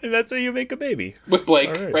 And that's how you make a baby with Blake,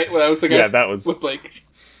 right? Well, that was the guy. Yeah, that was with Blake.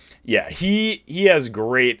 Yeah, he has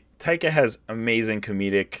great. Taika has amazing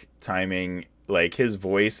comedic timing. Like, his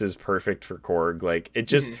voice is perfect for Korg. Like, it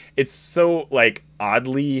just it's so, like,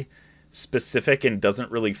 oddly specific and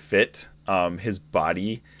doesn't really fit his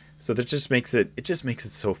body. So that just makes it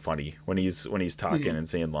so funny when he's talking and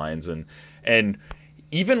saying lines, and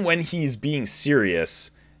even when he's being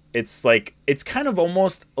serious, it's like it's kind of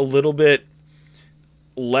almost a little bit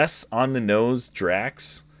less on the nose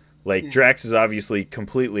Drax. Like, Drax is obviously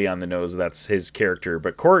completely on the nose, that's his character,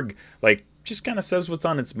 but Korg, like, just kind of says what's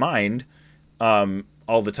on its mind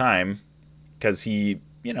all the time, because he,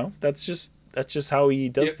 that's just how he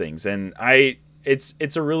does things. And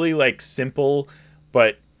it's a really, like, simple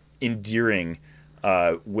but endearing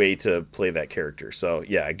way to play that character. So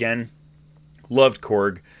yeah, again, loved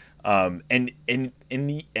Korg. And in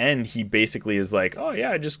the end, he basically is like, oh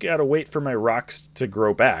yeah, I just gotta wait for my rocks to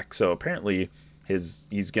grow back. So apparently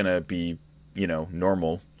he's gonna be,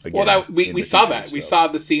 normal again. Well, we saw that. So we saw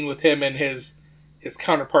the scene with him and his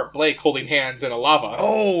counterpart Blake holding hands in a lava.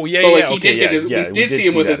 Oh yeah, so, like, yeah. We did see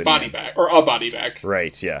him with his body back, or a body back.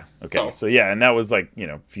 Right. Yeah. Okay. So yeah, and that was like,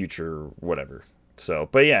 future whatever. So,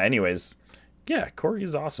 but yeah, anyways, yeah, Korg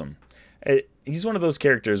is awesome. He's one of those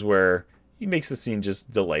characters where he makes the scene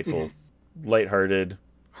just delightful, lighthearted,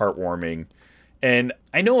 heartwarming. And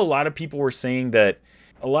I know a lot of people were saying that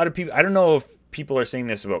I don't know if people are saying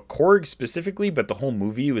this about Korg specifically, but the whole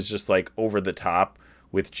movie was just like over the top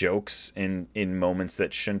with jokes in moments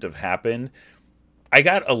that shouldn't have happened. I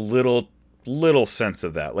got a little sense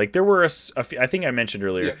of that. Like, there were I think I mentioned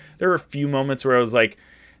earlier, there were a few moments where I was like,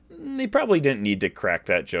 they probably didn't need to crack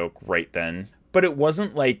that joke right then, but it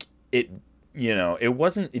wasn't like it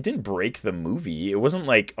didn't break the movie. It wasn't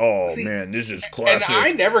like, man, this is classic. And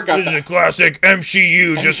I never got this is a classic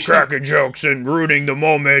MCU just cracking jokes and ruining the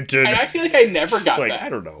moment. And I feel like I never got like, that. I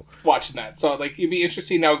don't know. Watching that. So, like, it'd be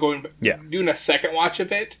interesting now doing a second watch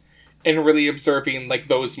of it and really observing, like,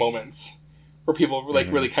 those moments where people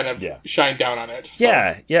really kind of shine down on it. So.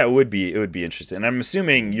 Yeah, it would be interesting. And I'm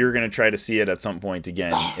assuming you're going to try to see it at some point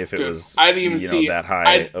again if it was I didn't even see that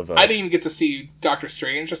high of a... I didn't even get to see Doctor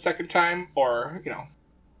Strange a second time or,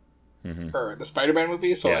 or the Spider-Man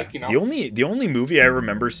movie. So, The only movie I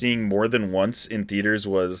remember seeing more than once in theaters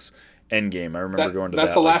was Endgame. I remember going to that.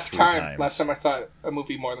 That's the last time. Times. Last time I saw a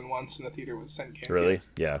movie more than once in the theater was Endgame. Really?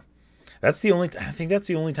 Yeah. I think that's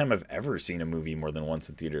the only time I've ever seen a movie more than once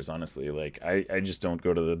in theaters, honestly. Like, I just don't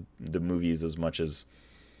go to the movies as much as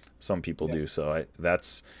some people do. So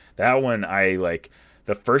that one,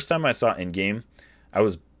 the first time I saw Endgame, I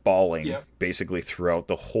was bawling basically throughout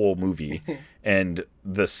the whole movie. And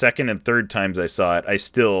the second and third times I saw it, I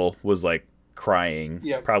still was like crying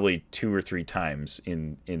probably 2 or 3 times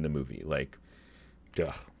in the movie. Like,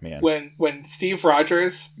 ugh, man. When Steve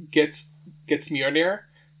Rogers gets Mjolnir,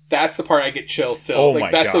 that's the part I get chills still. Oh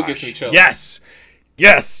my gosh. That still gives me chills. Yes.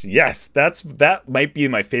 That might be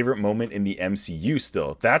my favorite moment in the MCU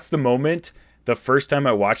still. That's the moment the first time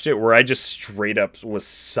I watched it where I just straight up was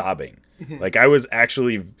sobbing. Like I was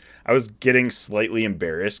getting slightly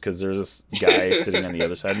embarrassed because there's this guy sitting on the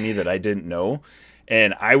other side of me that I didn't know.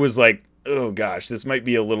 And I was like, oh gosh, this might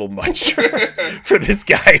be a little much for this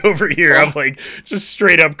guy over here. I'm like just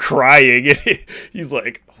straight up crying. He's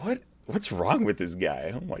like, what's wrong with this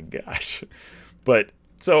guy? Oh my gosh. But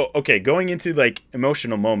so, okay, going into like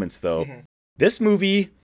emotional moments though, this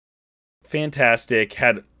movie, fantastic,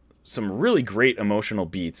 had some really great emotional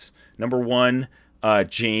beats. Number one,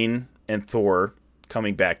 Jane and Thor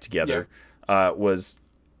coming back together was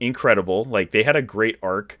incredible. Like they had a great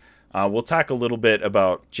arc. We'll talk a little bit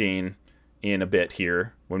about Jane in a bit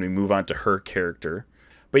here when we move on to her character.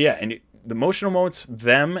 But yeah, and the emotional moments,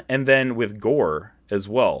 them, and then with Gore as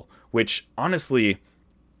well, which honestly,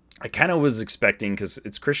 I kind of was expecting because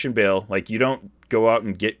it's Christian Bale. Like you don't go out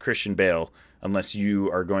and get Christian Bale unless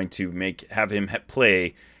you are going to have him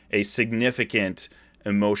play a significant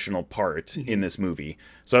emotional part in this movie.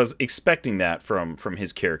 So I was expecting that from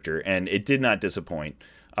his character, and it did not disappoint.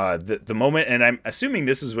 The moment, and I'm assuming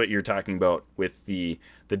this is what you're talking about with the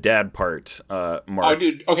dad part, Mark. Oh,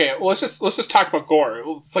 dude. Okay, well, let's just talk about Gore.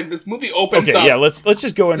 It's like this movie opens up. Okay, yeah, let's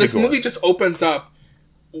just go into this Gore. Movie just opens up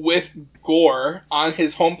with Gore on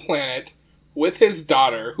his home planet with his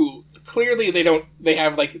daughter, who clearly they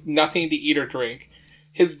have like nothing to eat or drink.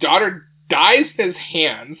 His daughter dies in his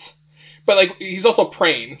hands, but like he's also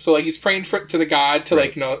praying. So like he's praying to the god to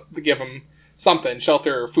like to give him something,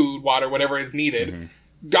 shelter, or food, water, whatever is needed.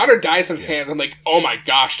 Daughter dies in his hands. I'm like, oh my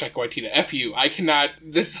gosh, Taika Waititi, F you. I cannot.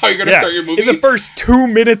 This is how you're gonna start your movie. In the first 2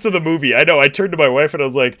 minutes of the movie, I know. I turned to my wife and I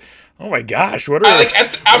was like, "Oh my gosh, what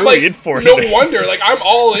are we in for?" No wonder. Like I'm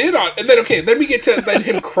all in on. And then we get to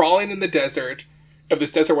him crawling in the desert of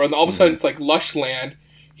this desert world, and all of a sudden it's like lush land.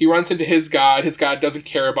 He runs into his god. His god doesn't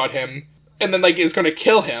care about him, and then like is going to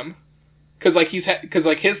kill him because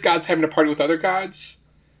his god's having a party with other gods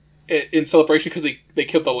in celebration because they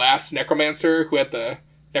killed the last necromancer who had the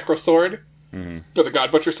necro sword or the god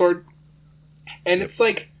butcher sword, and it's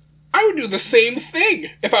like I would do the same thing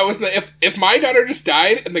if I was if my daughter just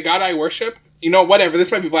died and the god I worship, whatever. This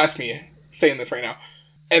might be blasphemy saying this right now,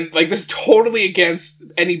 and like this is totally against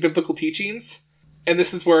any biblical teachings, and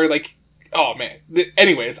this is where like, oh man.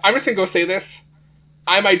 Anyways, I'm just gonna go say this.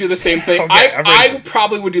 I might do the same thing. Okay, I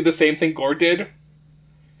probably would do the same thing Gore did,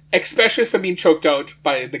 especially if I'm being choked out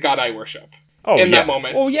by the god I worship. That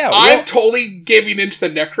moment. Oh yeah. I'm totally giving into the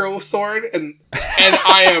necro sword and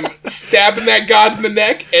I am stabbing that god in the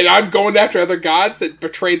neck and I'm going after other gods that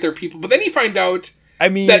betrayed their people. But then you find out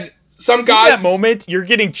that some gods... In that moment, you're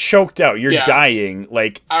getting choked out. You're dying.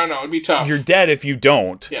 Like, I don't know. It'd be tough. You're dead if you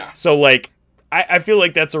don't. Yeah. So like, I feel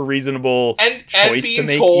like that's a reasonable choice to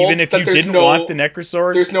make, even if you didn't want the necro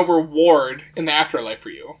sword. There's no reward in the afterlife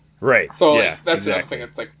for you. Right. So like, that's another thing.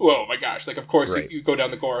 It's like, whoa, my gosh. Like, of course you go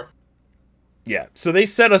down the Gore. Yeah, so they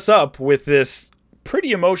set us up with this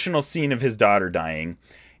pretty emotional scene of his daughter dying.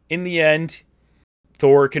 In the end,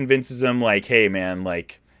 Thor convinces him, like, hey, man,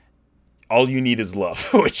 like, all you need is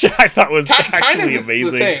love, which I thought was actually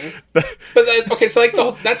amazing. The thing. But, okay, so, like,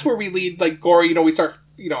 that's where we lead, like, Gore, we start,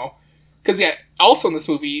 because, also in this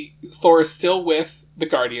movie, Thor is still with the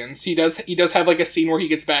Guardians. He does have, like, a scene where he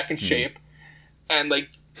gets back in shape. And, like,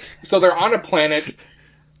 so they're on a planet...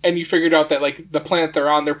 And you figured out that, like, the planet they're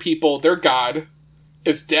on, their people, their god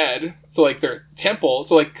is dead. So, like, their temple.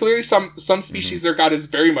 So, like, clearly some species, their god is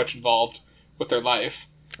very much involved with their life.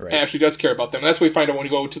 Right. And actually does care about them. And that's what we find out when we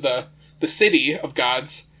go to the city of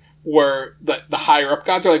gods, where the higher up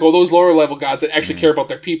gods are like, well, those lower level gods that actually care about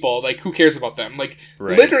their people, like, who cares about them? Like,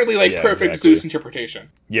 literally, like, perfect Zeus interpretation.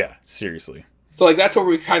 Yeah, seriously. So, like, that's where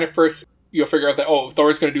we kind of first, figure out that,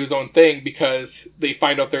 Thor's going to do his own thing because they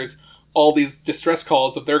find out there's all these distress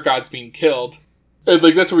calls of their gods being killed. And,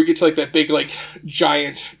 like, that's where we get to, like, that big, like,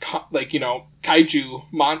 giant, like,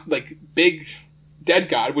 kaiju, big dead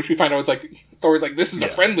god, which we find out is, like, Thor's like, this is the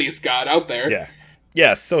friendliest god out there. Yeah.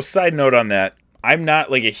 Yeah, so side note on that, I'm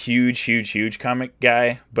not, like, a huge comic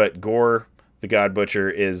guy, but Gore, the God Butcher,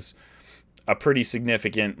 is a pretty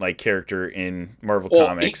significant, like, character in Marvel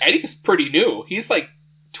Comics. And he's pretty new. He's, like,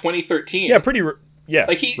 2013. Yeah, pretty... Yeah,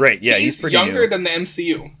 like he's pretty younger new. Than the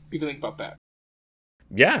MCU, if you think about that.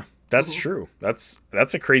 Yeah, that's true. That's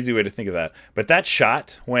a crazy way to think of that. But that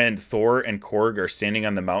shot when Thor and Korg are standing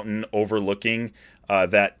on the mountain overlooking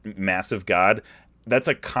that massive god, that's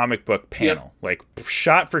a comic book panel, like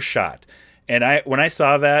shot for shot. And when I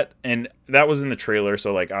saw that, and that was in the trailer,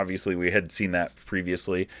 so like obviously we had seen that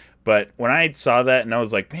previously. But when I saw that, and I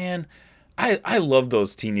was like, man, I love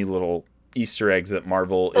those teeny little Easter eggs that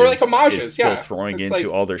Marvel or is, like homages, is still yeah. throwing It's into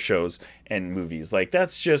like, all their shows and movies. Like,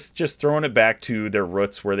 that's just throwing it back to their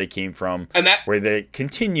roots, where they came from, and that where they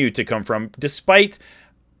continue to come from, despite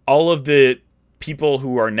all of the people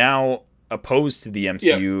who are now opposed to the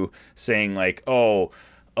MCU saying like, oh,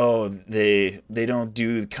 they don't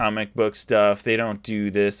do comic book stuff, they don't do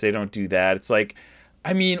this, they don't do that. It's like,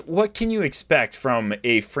 I mean, what can you expect from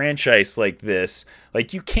a franchise like this?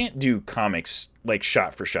 Like, you can't do comics like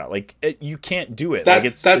shot for shot. Like, you can't do it. Like,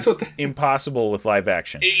 it's impossible with live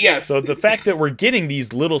action. Yes. So the fact that we're getting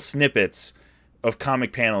these little snippets of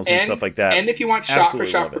comic panels and stuff like that, and if you want shot for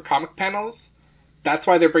shot for comic panels, that's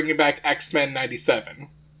why they're bringing back X-Men '97.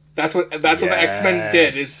 That's what the X-Men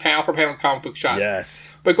did, is panel for panel comic book shots.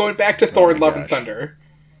 Yes. But going back to Thor: Love and Thunder,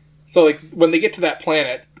 so like when they get to that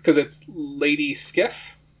planet, because it's Lady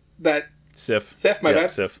Sif, my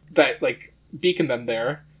bad, Sif, that like beacon them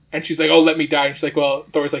there, and she's like, "Oh, let me die." And she's like, "Well,"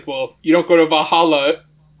 Thor's like, "Well, you don't go to Valhalla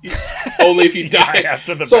only if you die."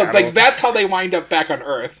 After the so battle. like that's how they wind up back on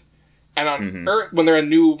Earth, and on Earth when they're in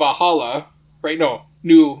New Valhalla, right? No,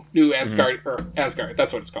 New Asgard or Asgard.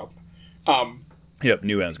 That's what it's called. Yep,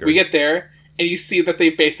 New Asgard. We get there, and you see that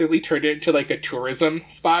they basically turned it into like a tourism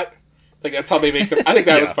spot. Like that's how they make them. I think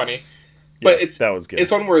that was funny. But that was good.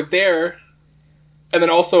 It's when we're there, and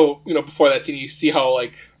then also, you know, before that scene, you see how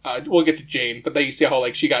like we'll get to Jane, but then you see how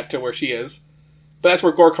like she got to where she is. But that's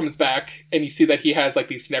where Gore comes back, and you see that he has like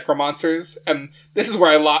these necromonsters, and this is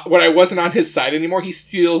where when I wasn't on his side anymore. He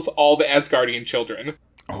steals all the Asgardian children.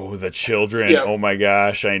 Oh, the children! Yeah. Oh my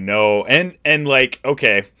gosh, I know. And like,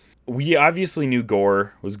 okay, we obviously knew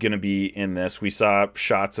Gore was going to be in this. We saw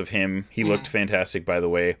shots of him. He looked fantastic, by the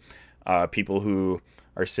way. People who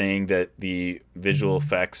are saying that the visual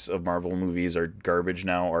effects of Marvel movies are garbage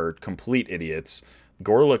now are complete idiots.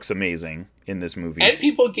 Gore looks amazing in this movie. And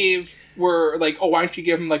people were like, oh, why don't you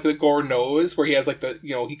give him like the Gore nose, where he has like the,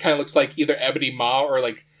 you know, he kind of looks like either Ebony Maw or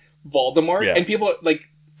like Voldemort. Yeah. And people like,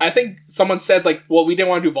 I think someone said like, well, we didn't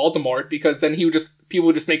want to do Voldemort because then people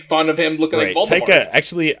would just make fun of him looking like Voldemort. Taika,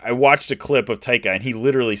 actually, I watched a clip of Taika, and he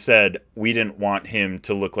literally said we didn't want him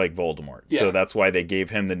to look like Voldemort. Yeah. So that's why they gave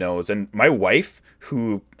him the nose. And my wife,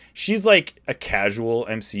 she's like a casual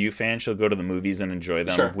MCU fan, she'll go to the movies and enjoy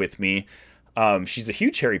them with me. She's a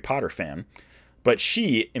huge Harry Potter fan, but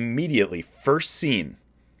she immediately, first scene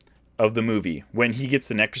of the movie, when he gets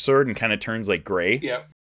the Necrosword and kind of turns like gray,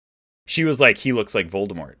 she was like, he looks like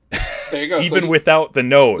Voldemort. There you go. Even without the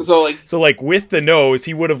nose. So like with the nose,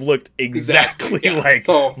 he would have looked exactly like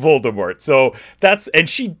Voldemort. So and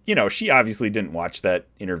she, you know, she obviously didn't watch that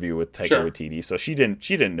interview with Taika Waititi, so she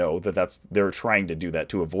didn't know that they're trying to do that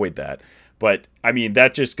to avoid that. But I mean,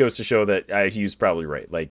 that just goes to show that he was probably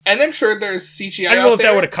right. Like, and I'm sure there's CGI. I don't know if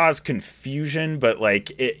that would have caused confusion, but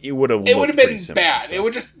like it would have. It would have been similar, bad. So. It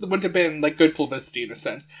wouldn't have been like good publicity in a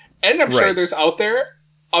sense. And I'm sure there's out there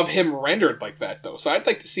of him rendered like that, though. So I'd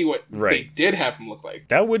like to see what they did have him look like.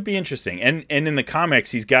 That would be interesting. And in the comics,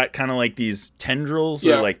 he's got kind of like these tendrils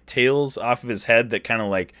or like tails off of his head that kind of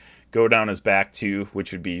like go down his back too,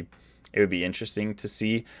 which would be interesting to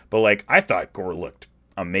see. But like, I thought Gore looked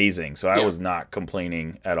amazing, so I was not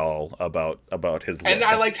complaining at all about his look. And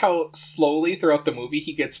I liked how slowly throughout the movie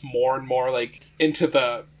he gets more and more like into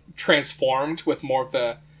the transformed with more of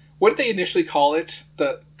the, what did they initially call it?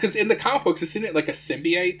 Because in the comic books, isn't it like a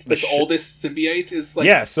symbiote? The oldest symbiote is like...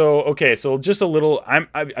 Yeah, so just a little...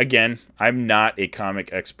 I'm not a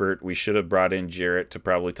comic expert. We should have brought in Jarrett to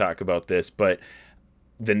probably talk about this, but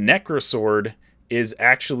the Necrosword is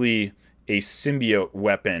actually a symbiote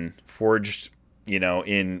weapon forged, you know,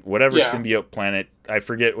 in whatever symbiote planet. I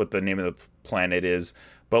forget what the name of the planet is,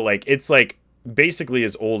 but like it's like basically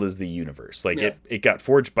as old as the universe. Like it got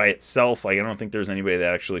forged by itself. Like I don't think there's anybody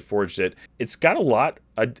that actually forged it. It's got a lot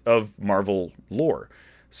of Marvel lore,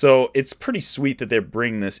 so it's pretty sweet that they're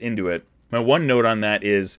bringing this into it. My one note on that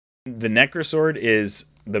is the Necrosword is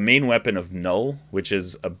the main weapon of Null, which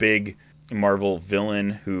is a big Marvel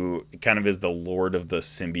villain who kind of is the lord of the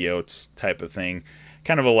symbiotes type of thing.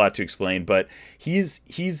 Kind of a lot to explain, but he's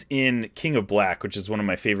in King of Black, which is one of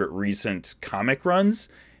my favorite recent comic runs,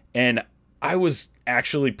 and I was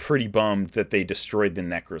actually pretty bummed that they destroyed the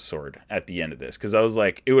Necrosword at the end of this, because I was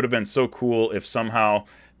like, it would have been so cool if somehow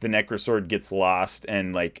the Necrosword gets lost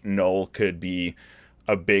and like Null could be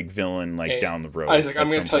a big villain like down the road. Isaac, I'm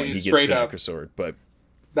going to tell you straight up, Necrosword, but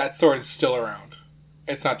that sword is still around.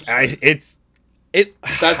 It's not destroyed.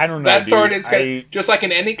 I don't know. That sword is just like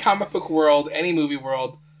in any comic book world, any movie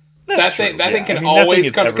world. that true. thing can nothing always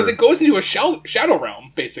is come ever... because it goes into a shadow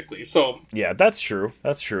realm basically. So yeah, that's true.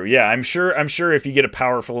 That's true. Yeah, I'm sure if you get a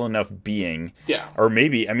powerful enough being, yeah, or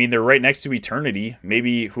maybe, I mean, they're right next to eternity.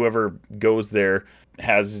 Maybe whoever goes there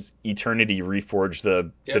has eternity reforge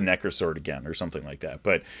the Necrosword again or something like that.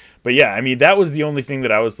 But yeah, I mean, that was the only thing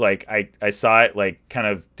that I was like, I saw it like kind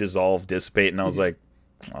of dissolve, dissipate, and I was like,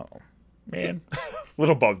 oh man, a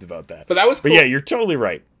little bummed about that. But that was cool. But yeah, you're totally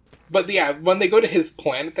right. But yeah, when they go to his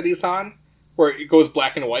planet that he's on, where it goes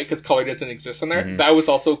black and white because color doesn't exist in there, that was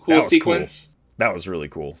also a cool sequence. Cool. That was really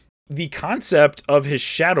cool. The concept of his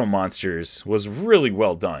shadow monsters was really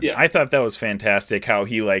well done. Yeah. I thought that was fantastic. How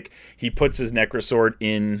he puts his Necrosword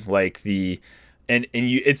in like the, and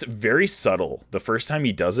it's very subtle. The first time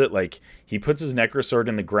he does it, like he puts his Necrosword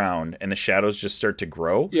in the ground and the shadows just start to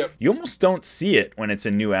grow. Yep. You almost don't see it when it's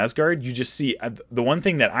in New Asgard. You just see the one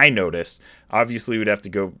thing that I noticed. Obviously, I'd have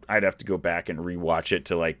to go back and rewatch it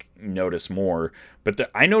to like notice more. But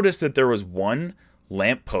I noticed that there was one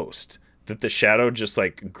lamppost that the shadow just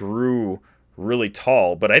like grew really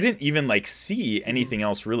tall, but I didn't even like see anything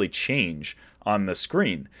else really change on the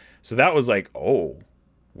screen. So that was like, oh,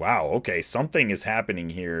 wow, okay, something is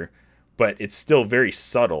happening here, but it's still very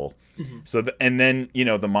subtle. So and then, you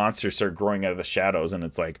know, the monsters start growing out of the shadows and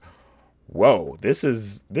it's like, whoa, this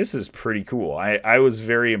is pretty cool. I was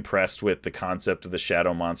very impressed with the concept of the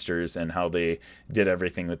shadow monsters and how they did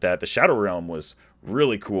everything with that. The Shadow Realm was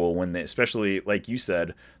really cool when they, especially like you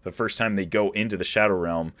said, the first time they go into the Shadow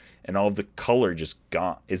Realm and all of the color just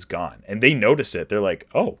is gone. And they notice it. They're like,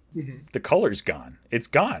 oh, the color's gone. It's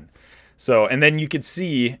gone. So, and then you could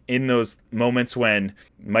see in those moments when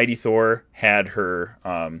Mighty Thor had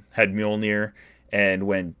had Mjolnir, and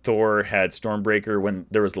when Thor had Stormbreaker, when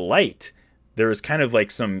there was light, there was kind of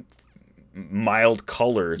like some mild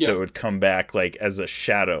color that would come back like as a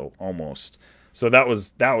shadow almost. So that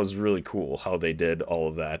was really cool how they did all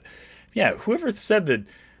of that. Yeah, whoever said that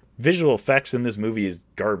visual effects in this movie is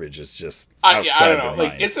garbage is just outside I don't know. their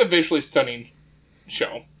Like mind. it's a visually stunning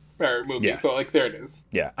show or movie. So like there it is.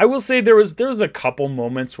 Yeah, I will say there was a couple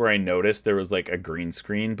moments where I noticed there was like a green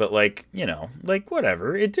screen, but like, you know, like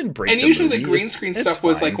whatever, it didn't break. And the usually movie. the green screen stuff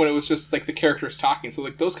was fine. like when it was just like the characters talking. So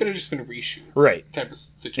like those could have just been reshoots, right? Type of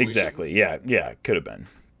situations. Exactly. Yeah, could have been.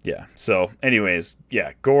 Yeah. So, anyways,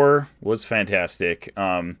 yeah, Gore was fantastic.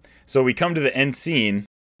 So we come to the end scene.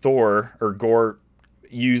 Gore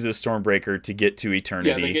uses Stormbreaker to get to eternity.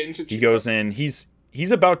 Yeah, they get into he goes in. He's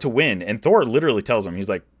about to win, and Thor literally tells him, he's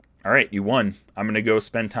like, all right, you won. I'm going to go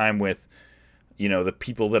spend time with, you know, the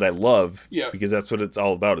people that I love. Yeah. Because that's what it's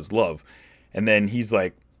all about is love. And then he's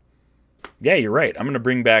like, yeah, you're right. I'm going to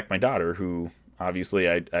bring back my daughter, who obviously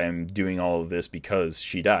I am doing all of this because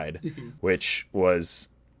she died, which was,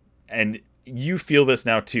 and you feel this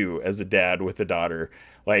now too, as a dad with a daughter,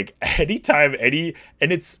 like anytime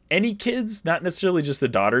and it's any kids, not necessarily just the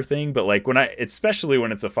daughter thing, but like especially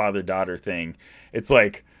when it's a father-daughter thing, it's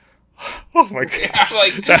like, oh my gosh.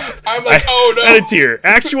 I'm like, oh no. And a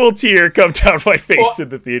actual tear come down my face in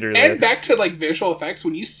the theater there. And back to like visual effects,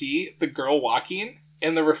 when you see the girl walking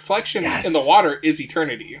and the reflection in the water is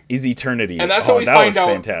eternity. And that's what we find out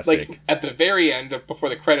fantastic. Like at the very end before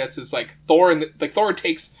the credits is like Thor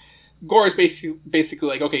takes Gore is basically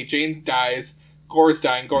like, okay, Jane dies, Gore's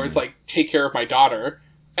dying, Gore's like, take care of my daughter.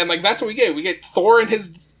 And like that's what we get. We get Thor and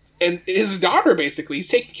his daughter basically. He's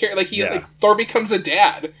taking care like Thor becomes a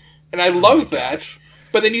dad. And I love that.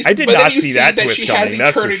 But then you see that she has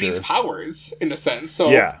eternity's powers, in a sense. So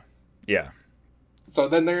yeah. So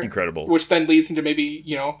then they're incredible. Which then leads into maybe,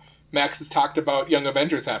 you know, Max has talked about Young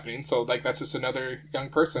Avengers happening, so like that's just another young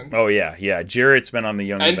person. Oh yeah. Jarrett's been on the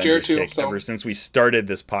Young Avengers too, kick ever since we started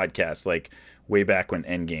this podcast, like way back when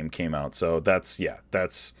Endgame came out. So that's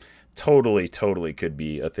totally could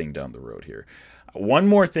be a thing down the road here. One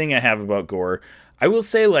more thing I have about Gore. I will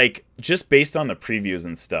say, like, just based on the previews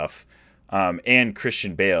and stuff, and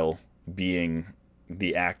Christian Bale being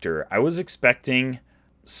the actor, I was expecting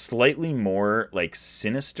slightly more, like,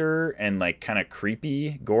 sinister and, like, kind of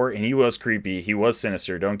creepy Gore. And he was creepy. He was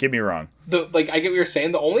sinister. Don't get me wrong. I get what you're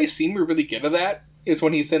saying. The only scene we really get of that is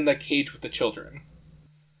when he's in the cage with the children.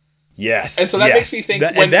 Yes. And so that makes me think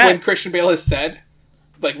when Christian Bale has said,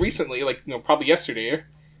 like, recently, like, you know, probably yesterday,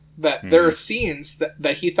 that there are scenes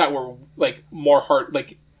that he thought were like more hard,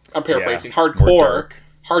 like I'm paraphrasing, hardcore,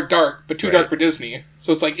 hard dark, but too dark for Disney.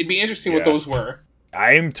 So it's like it'd be interesting what those were.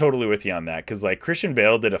 I am totally with you on that because like Christian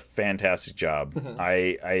Bale did a fantastic job.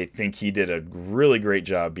 I think he did a really great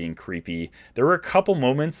job being creepy. There were a couple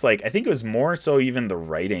moments, like I think it was more so even the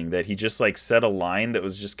writing, that he just like said a line that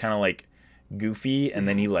was just kind of like goofy, and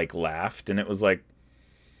then he like laughed, and it was like,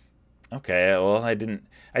 Okay, well, I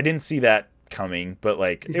didn't see that coming, but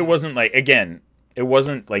like it wasn't like, again, it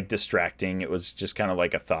wasn't like distracting. It was just kind of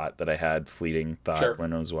like a thought that I had, fleeting thought Sure.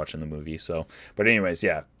 when I was watching the movie. So, but anyways,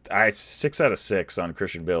 yeah, I 6 out of 6 on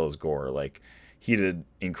Christian Bale as Gore. Like, he did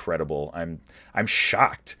incredible. I'm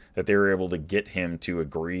shocked that they were able to get him to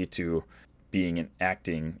agree to being an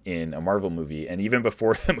acting in a Marvel movie. And even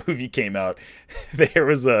before the movie came out, there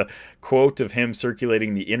was a quote of him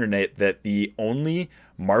circulating the internet that the only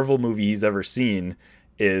Marvel movie he's ever seen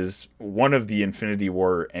is one of the Infinity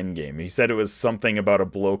War Endgame. He said it was something about a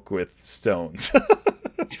bloke with stones.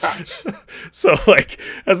 So, like,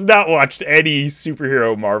 has not watched any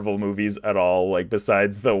superhero Marvel movies at all, like,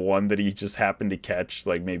 besides the one that he just happened to catch.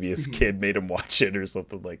 Like, maybe his kid made him watch it or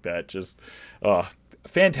something like that. Just,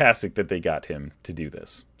 fantastic that they got him to do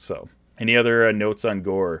this. So, any other notes on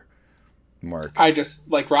Gore, Mark? I just,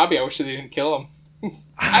 like Robbie, I wish they didn't kill him.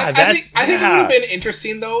 I think it would have been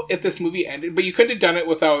interesting, though, if this movie ended, but you couldn't have done it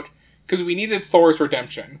without, because we needed Thor's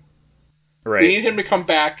redemption. Right. We needed him to come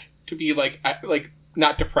back to be, like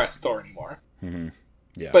not depressed Thor anymore. Mm-hmm.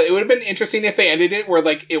 Yeah. But it would have been interesting if they ended it where,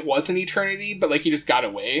 like, it was an eternity, but, like, he just got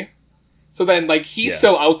away. So then, like, he's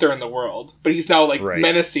still out there in the world, but he's now, like,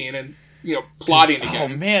 menacing and, you know, plotting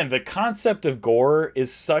again. Oh, man, the concept of Gore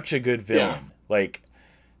is such a good villain. Yeah. Like,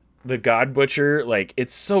 the God Butcher, like,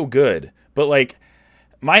 it's so good. But, like,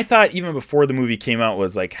 my thought even before the movie came out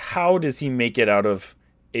was, like, how does he make it out of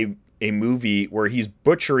a movie where he's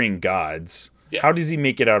butchering gods? Yeah. How does he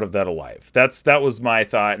make it out of that alive? That was my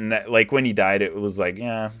thought. And that, like, when he died, it was like,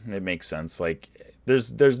 yeah, it makes sense. Like,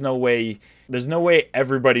 there's no way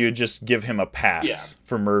everybody would just give him a pass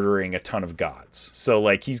for murdering a ton of gods. So,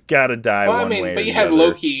 like, he's got to die one way or the other. But you had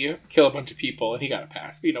Loki kill a bunch of people and he got a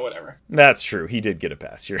pass. You know, whatever. That's true. He did get a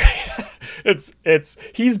pass. You're right.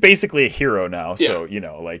 He's basically a hero now. So, you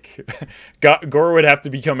know, like, Gore would have to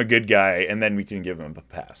become a good guy and then we can give him a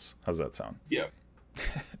pass. How's that sound? Yeah.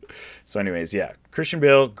 So anyways, yeah, Christian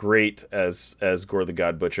Bale, great as Gore the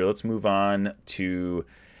God Butcher. Let's move on to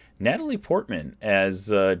Natalie Portman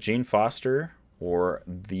as Jane Foster, or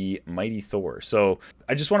the Mighty Thor. So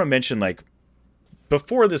I just want to mention, like,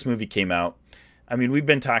 before this movie came out, I mean, we've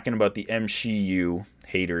been talking about the MCU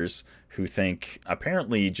haters who think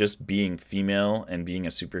apparently just being female and being a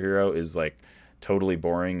superhero is, like, totally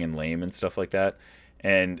boring and lame and stuff like that.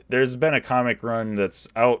 And there's been a comic run that's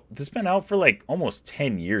been out for like almost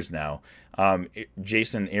 10 years now.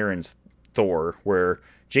 Jason Aaron's Thor, where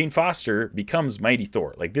Jane Foster becomes Mighty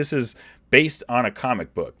Thor. Like, this is based on a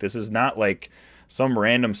comic book. This is not like some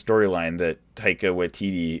random storyline that Taika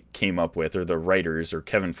Waititi came up with, or the writers or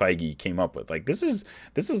Kevin Feige came up with. Like, this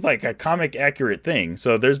is like a comic accurate thing.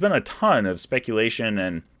 So there's been a ton of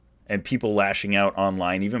speculation and people lashing out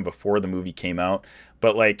online even before the movie came out.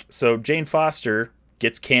 But, like, so Jane Foster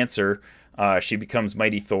gets cancer. She becomes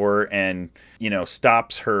Mighty Thor and, you know,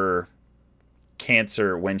 stops her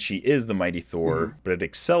cancer when she is the Mighty Thor, but it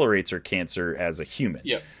accelerates her cancer as a human.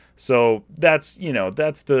 Yep. So that's her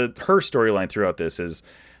storyline throughout this is,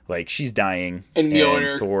 like, she's dying and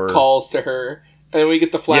Mjolnir Thor calls to her, and then we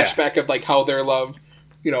get the flashback of, like, how their love,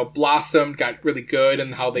 you know, blossomed, got really good,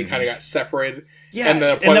 and how they kind of got separated. Yeah, and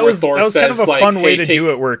that was kind of a fun way to do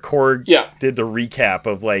it, where Korg did the recap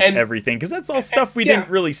of, like, everything, because that's all stuff we didn't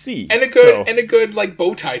really see. And a good like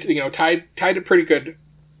bow tie, you know, tied a pretty good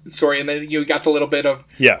story, and then you got the little bit of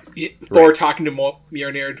Thor talking to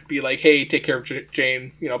Mjolnir to be like, hey, take care of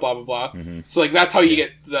Jane, you know, blah blah blah. So, like, that's how you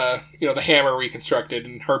get the, you know, the hammer reconstructed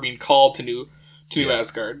and her being called to New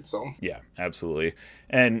Asgard. So yeah, absolutely.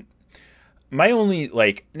 And my only,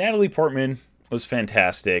 like, Natalie Portman was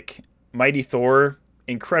fantastic. Mighty Thor,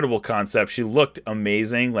 incredible concept. She looked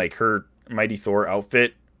amazing. Like, her Mighty Thor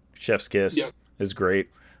outfit, chef's kiss, is great.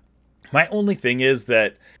 My only thing is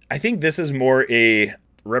that I think this is more a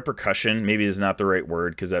repercussion. Maybe is not the right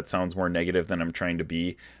word, because that sounds more negative than I'm trying to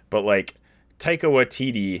be. But, like, Taika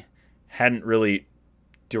Waititi hadn't really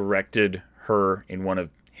directed her in one of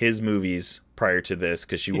his movies prior to this,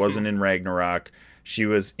 because she wasn't in Ragnarok. She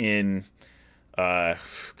was in... what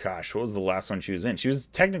was the last one she was in? She was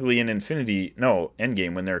technically in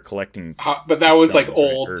Endgame, when they're collecting. But that was, like,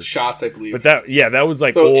 old shots, I believe. But that was,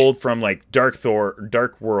 like, old from, like, Dark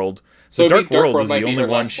World. So Dark World was the only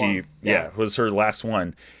one she was her last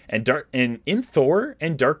one. And in Thor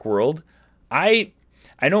and Dark World, I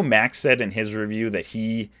know Max said in his review that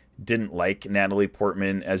he didn't like Natalie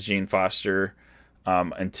Portman as Jane Foster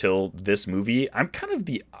until this movie. I'm kind of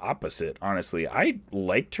the opposite, honestly. I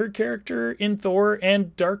liked her character in Thor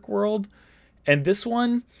and Dark World, and this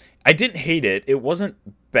one, I didn't hate it. It wasn't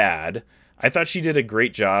bad. I thought she did a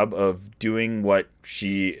great job of doing what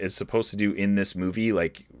she is supposed to do in this movie,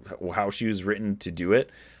 like how she was written to do it.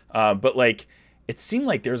 But like, it seemed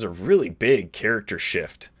like there's a really big character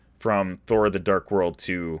shift from Thor: The Dark World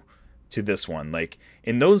to this one. Like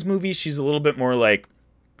in those movies, she's a little bit more like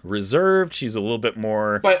reserved. She's a little bit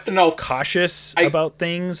more cautious about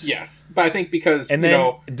things. Yes, but I think because and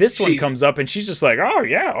then this one comes up and she's just like, oh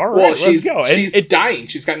yeah, all right, let's go. And she's dying.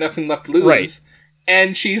 She's got nothing left to lose, right?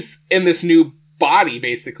 And she's in this new body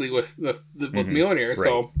basically with Mjolnir. Right.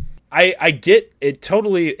 So I get it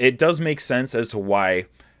totally. It does make sense as to why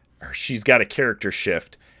she's got a character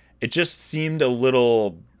shift. It just seemed a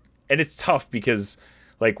little, and it's tough because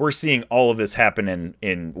like we're seeing all of this happen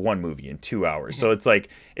in one movie in 2 hours. So it's like,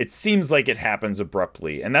 it seems like it happens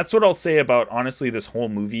abruptly. And that's what I'll say about, honestly, this whole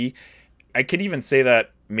movie. I could even say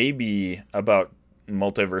that maybe about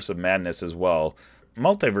Multiverse of Madness as well.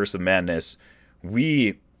 Multiverse of Madness,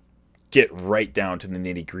 we get right down to the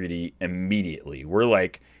nitty gritty immediately. We're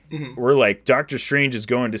like, Doctor Strange is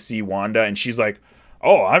going to see Wanda and she's like,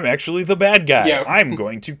 oh, I'm actually the bad guy. Yeah. I'm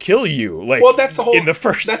going to kill you. Like, well, that's the whole, in the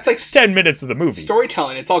first 10 minutes of the movie.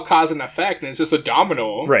 Storytelling. It's all cause and effect, and it's just a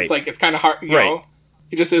domino. Right. It's like, it's kind of hard, you know.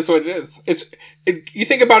 It just is what it is. You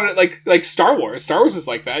think about it like Star Wars. Star Wars is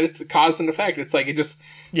like that. It's a cause and effect. It's like, it just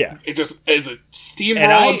is a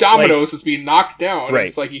steamroll of dominoes just being knocked down. Right.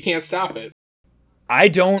 It's like, you can't stop it. I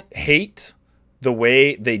don't hate the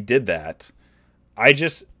way they did that. I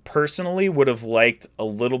just personally would have liked a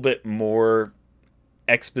little bit more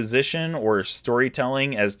exposition or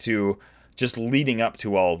storytelling as to just leading up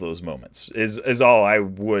to all of those moments is all I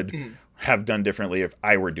would have done differently if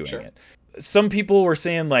I were doing it. Some people were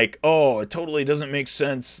saying like, oh, it totally doesn't make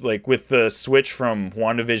sense, like with the switch from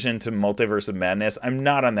WandaVision to Multiverse of Madness. I'm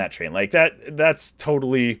not on that train. Like that's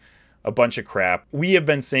totally a bunch of crap. We have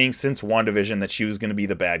been saying since WandaVision that she was going to be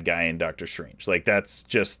the bad guy in Doctor Strange. Like that's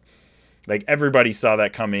just, like, everybody saw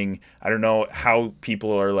that coming. I don't know how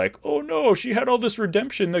people are like, oh no, she had all this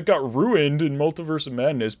redemption that got ruined in Multiverse of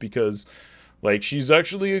Madness because, like, she's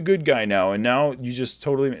actually a good guy now. And now you just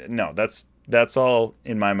totally... No, that's all,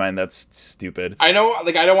 in my mind, that's stupid. I know,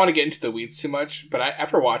 like, I don't want to get into the weeds too much, but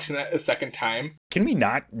after watching that a second time... Can we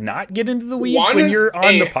not get into the weeds when you're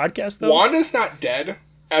on the podcast, though? Wanda's not dead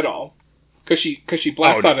at all. Because she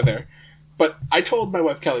blasts out of there. But I told my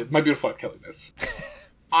wife, Kelly, my beautiful wife, Kelly, this...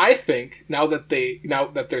 I think now that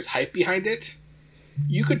there's hype behind it,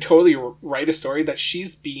 you could totally write a story that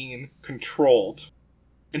she's being controlled.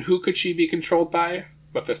 And who could she be controlled by?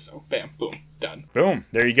 Mephisto. Bam. Boom. Done. Boom.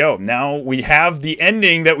 There you go. Now we have the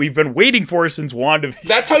ending that we've been waiting for since WandaVision.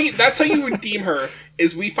 That's how you redeem her,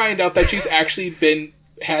 is we find out that she's actually been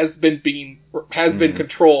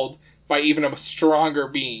controlled by even a stronger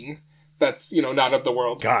being that's, not of the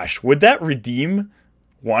world. Gosh, would that redeem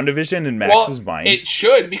WandaVision in Max's mind? It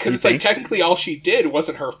should, because it's like technically all she did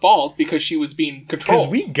wasn't her fault because she was being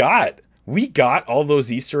controlled. Because we got all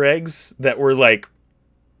those Easter eggs that were like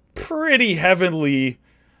pretty heavily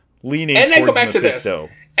leaning towards Mephisto. And I go back to this.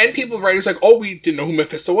 And people, writers, like, oh, we didn't know who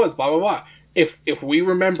Mephisto was, blah, blah, blah. If we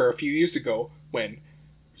remember a few years ago when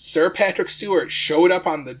Sir Patrick Stewart showed up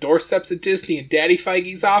on the doorsteps of Disney in Daddy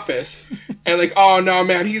Feige's office and like, oh no,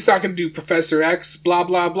 man, he's not going to do Professor X, blah,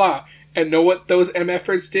 blah, blah. And know what those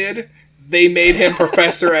MFers did? They made him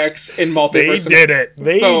Professor X in Multiverse. They did it.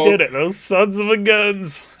 They did it. Those sons of a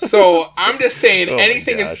guns. So I'm just saying,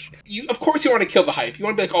 anything is... Of course you want to kill the hype. You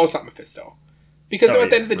want to be like, oh, it's not Mephisto. Because at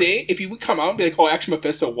the end of the day, if you would come out and be like, oh, actually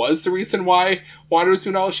Mephisto was the reason why Wanda was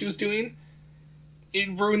doing all she was doing,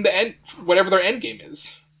 it ruined the end, whatever their end game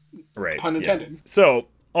is. Right. Pun intended. Yeah. So,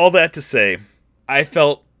 all that to say, I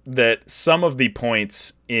felt that some of the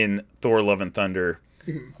points in Thor: Love and Thunder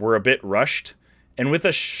were a bit rushed, and with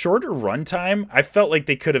a shorter runtime, I felt like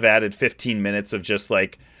they could have added 15 minutes of just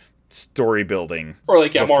like story building, or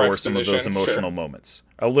like before some of those emotional moments,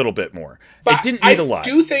 a little bit more. But it didn't need a lot. I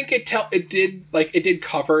do think it did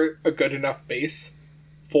cover a good enough base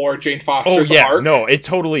for Jane Foster's arc. No, it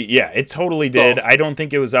totally did. I don't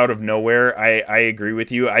think it was out of nowhere. I agree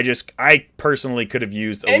with you. I personally could have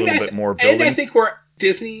used a little bit more building. And I think where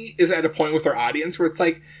Disney is at a point with their audience where it's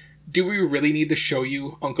like, do we really need to show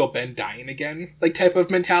you Uncle Ben dying again? Like, type of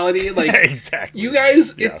mentality. Like, exactly. You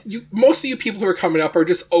guys, most of you people who are coming up are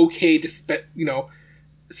just okay to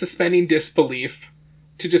suspending disbelief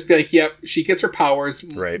to just be like, yep, she gets her powers.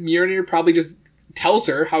 Right. Mjolnir probably just tells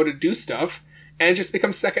her how to do stuff, and it just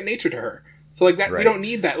becomes second nature to her. So like that, we don't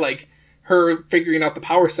need that like her figuring out the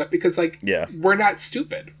power stuff because like we're not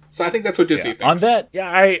stupid. So I think that's what Disney thinks. On that,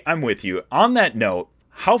 I'm with you. On that note,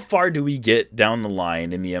 how far do we get down the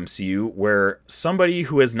line in the MCU where somebody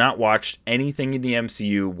who has not watched anything in the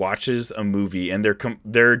MCU watches a movie and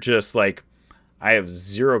they're just like, I have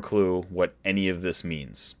zero clue what any of this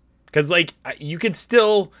means? Because like you could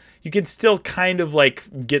still kind of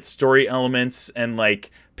like get story elements and like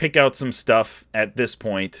pick out some stuff at this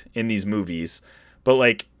point in these movies, but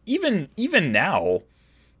like even now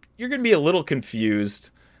you're gonna be a little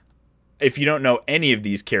confused if you don't know any of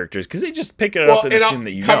these characters, because they just pick it up and assume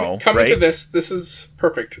that you know. Coming right? to this is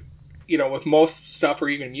perfect. You know, with most stuff or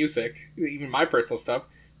even music, even my personal stuff,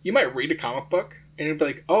 you might read a comic book and you'd be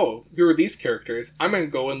like, oh, who are these characters? I'm going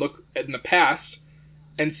to go and look in the past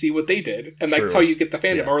and see what they did. And that's how you get the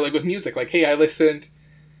fandom. Yeah. Or like with music, like, hey, I listened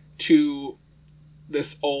to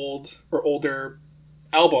this older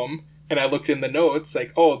album and I looked in the notes,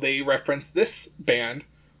 like, oh, they referenced this band.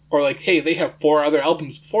 Or like, hey, they have 4 other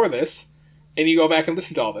albums before this. And you go back and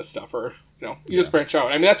listen to all this stuff. Or, you know, you just branch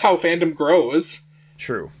out. I mean, that's how fandom grows.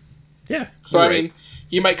 True. Yeah. So, I mean,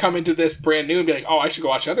 you might come into this brand new and be like, oh, I should go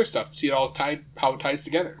watch other stuff to see it all how it ties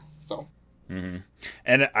together. So. Mm-hmm.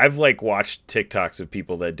 And I've like watched TikToks of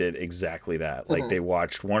people that did exactly that. Like they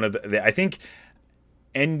watched one of I think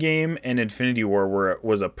Endgame and Infinity War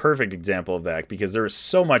was a perfect example of that, because there was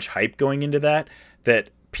so much hype going into that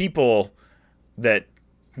people that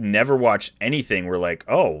never watched anything were like,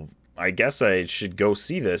 oh, I guess I should go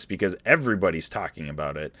see this because everybody's talking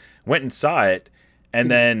about it. Went and saw it,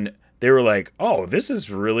 and then they were like, oh, this is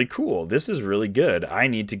really cool. This is really good. I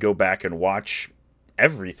need to go back and watch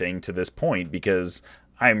everything to this point because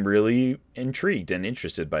I'm really intrigued and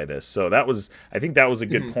interested by this. So I think that was a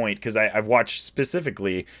good point, because I've watched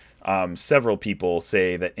specifically several people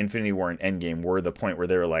say that Infinity War and Endgame were the point where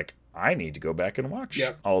they were like, I need to go back and watch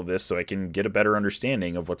all of this so I can get a better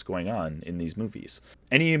understanding of what's going on in these movies.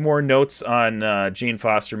 Any more notes on Jane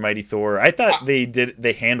Foster, Mighty Thor? I thought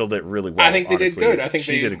they handled it really well. I think they did good. I think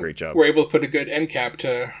she did a great job. Were able to put a good end cap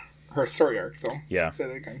to her story arc. So yeah,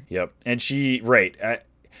 they yep. And she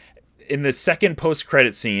in the second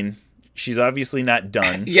post-credit scene, she's obviously not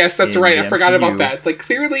done. Yes, that's right. I forgot about that. It's like,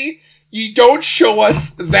 clearly you don't show us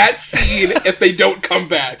that scene if they don't come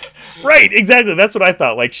back. Right, exactly. That's what I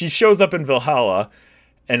thought. Like, she shows up in Valhalla,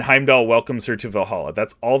 and Heimdall welcomes her to Valhalla.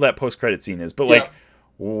 That's all that post-credit scene is. But, like,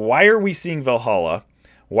 why are we seeing Valhalla?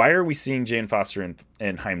 Why are we seeing Jane Foster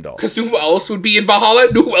and Heimdall? Because who else would be in Valhalla?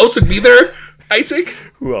 Who else would be there, Isaac?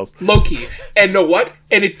 Who else? Loki. And know what?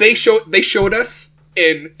 And if they showed us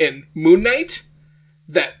in Moon Knight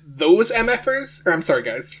that those MFers, or I'm sorry,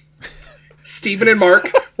 guys, Steven and Mark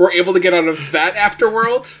were able to get out of that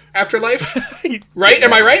afterlife, right?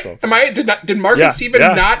 Am I right? So. Did Mark and Steven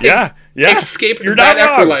not escape that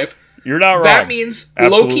afterlife? You're not wrong. That means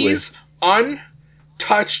Loki's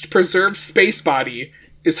untouched, preserved space body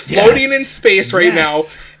is floating in space right now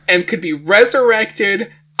and could be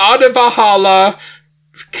resurrected out of Valhalla.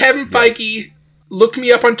 Kevin Feige, look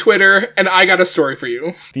me up on Twitter, and I got a story for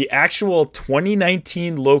you. The actual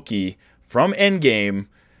 2019 Loki from Endgame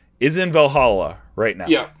is in Valhalla right now.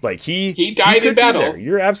 Yeah. Like he died in battle.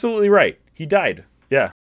 You're absolutely right. He died.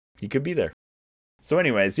 Yeah. He could be there. So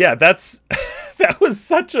anyways, yeah, that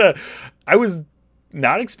was I was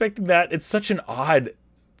not expecting that. It's such an odd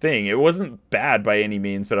thing. It wasn't bad by any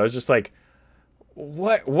means, but I was just like,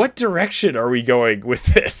 what direction are we going with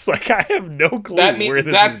this? Like, I have no clue where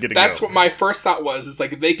this is going to go. That's what my first thought was. Is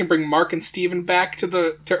like, if they can bring Mark and Steven back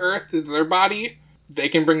to Earth, to their body, they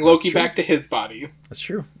can bring Loki back to his body. That's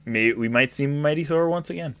true. Maybe we might see Mighty Thor once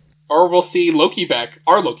again. Or we'll see Loki back.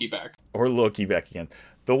 Our Loki back. Or Loki back again.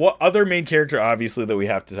 The other main character, obviously, that we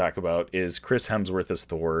have to talk about is Chris Hemsworth as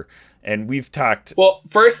Thor. And we've talked... Well,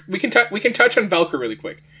 first, we can touch on Valkyrie really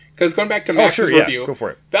quick. Because going back to Max's review, go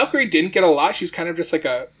for it. Valkyrie didn't get a lot. She was kind of just like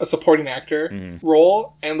a supporting actor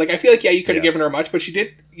role. And like, I feel like, you could have given her much, but she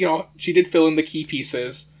did fill in the key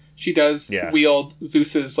pieces. She does wield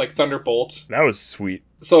Zeus's like thunderbolt. That was sweet.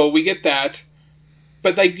 So we get that.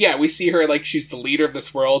 But like, we see her like she's the leader of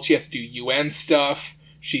this world. She has to do UN stuff.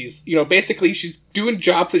 She's, basically she's doing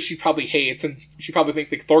jobs that she probably hates, and she probably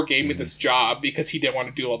thinks like Thor gave me this job because he didn't want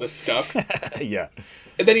to do all this stuff. Yeah.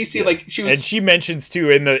 And then you see like she was, and she mentions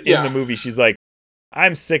too in the movie, she's like,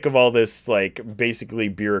 I'm sick of all this like basically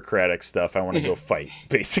bureaucratic stuff. I want to go fight.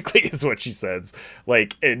 Basically, is what she says.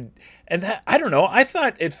 Like, and that, I don't know. I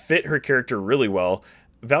thought it fit her character really well.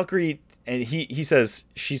 Valkyrie, and he says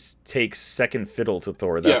she takes second fiddle to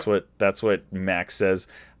Thor. That's what Max says.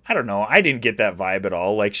 I don't know. I didn't get that vibe at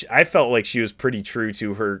all. Like, I felt like she was pretty true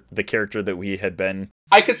to the character that we had been.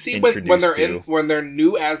 I could see when they're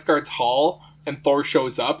New Asgard's Hall and Thor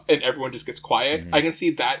shows up and everyone just gets quiet. I can see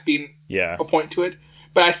that being a point to it.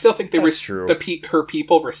 But I still think her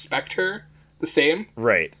people respect her the same.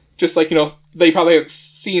 Right. Just like, they probably haven't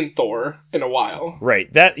seen Thor in a while. Right.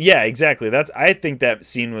 Exactly. I think that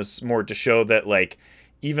scene was more to show that, like,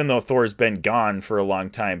 even though Thor's been gone for a long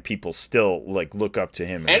time, people still like look up to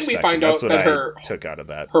him. And we respect find him. That's out what that I took out of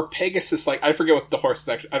that. her Pegasus, like I forget what the horse is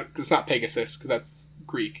actually. It's not Pegasus because that's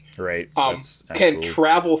Greek. Right. Can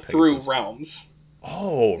travel through Pegasus. realms.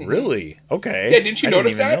 Oh, really? Okay. Yeah, didn't you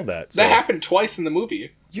notice didn't that? even know that. So. That happened twice in the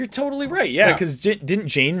movie. You're totally right. Yeah, because didn't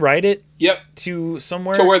Jane ride it? Yep. To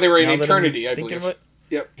somewhere To where they were in now that eternity, I'm I thinking believe. of it?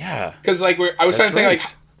 Yep. Yeah. Because like I was trying to think right.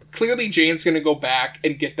 like clearly Jane's going to go back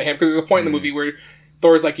and get the hammer because there's a point in the movie where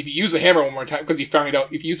Thor's like, if you use the hammer one more time, because you found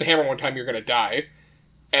out if you use the hammer one time you're going to die,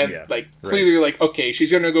 and like clearly like okay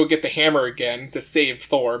she's going to go get the hammer again to save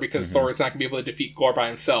Thor because Thor is not going to be able to defeat Gore by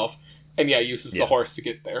himself. And uses the horse to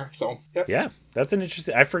get there. So yeah, that's an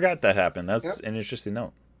interesting. I forgot that happened. That's an interesting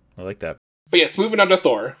note. I like that. But yes, moving on to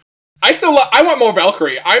Thor. I want more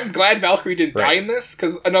Valkyrie. I'm glad Valkyrie didn't die in this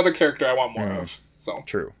because another character I want more of. So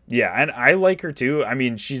true. Yeah, and I like her too. I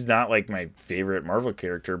mean, she's not like my favorite Marvel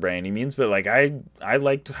character by any means, but like I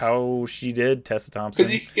liked how she did Tessa Thompson.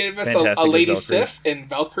 Because you could give us a Lady Sif and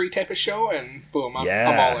Valkyrie type of show, and boom, I'm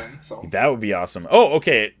all in. So that would be awesome. Oh,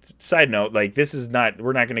 okay. Side note, like this is not.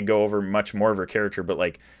 We're not going to go over much more of her character, but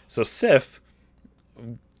like so Sif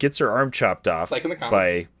gets her arm chopped off like in the comics.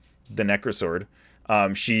 By the Necrosword.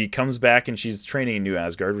 She comes back and she's training in New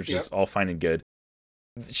Asgard, which is all fine and good.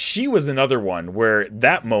 She was another one where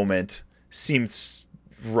that moment seemed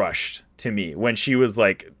rushed to me when she was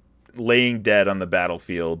like laying dead on the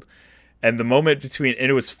battlefield, and the moment between,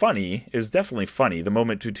 and it was funny, it was definitely funny, the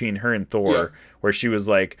moment between her and Thor where she was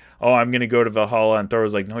like, oh, I'm gonna go to Valhalla, and Thor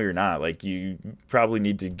was like, no, you're not, like you probably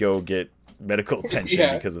need to go get medical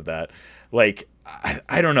attention because of that. Like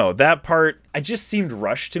I don't know, that part I just seemed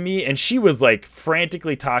rushed to me, and she was like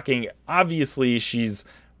frantically talking. Obviously she's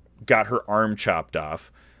got her arm chopped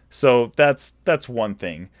off, so that's one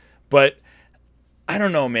thing, but I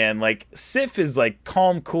don't know, man. Like Sif is like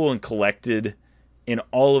calm, cool, and collected in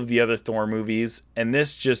all of the other Thor movies, and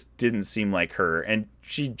this just didn't seem like her, and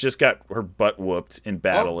she just got her butt whooped in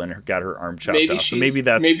battle and got her arm chopped off. So maybe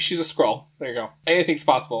she's a Skrull. There you go. Anything's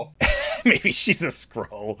possible. Maybe she's a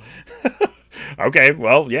Skrull. Okay,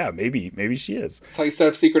 well, yeah, maybe she is. That's how you set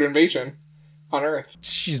up Secret Invasion on Earth.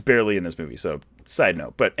 She's barely in this movie, so side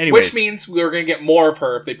note. But anyways, which means we were going to get more of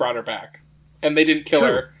her if they brought her back, and they didn't kill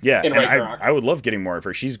her. Yeah, in and Ragnarok. I would love getting more of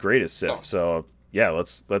her. She's great as Sif. So yeah,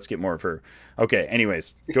 let's get more of her. Okay.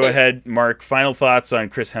 Anyways, go ahead, Mark. Final thoughts on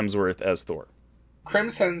Chris Hemsworth as Thor.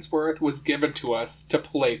 Chris Hemsworth was given to us to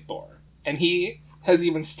play Thor, and he has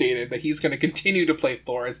even stated that he's going to continue to play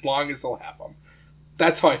Thor as long as they'll have him.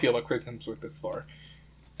 That's how I feel about Chris Hemsworth as Thor.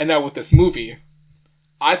 And now with this movie,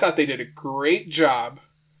 I thought they did a great job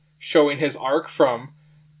showing his arc from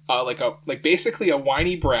basically a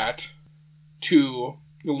whiny brat to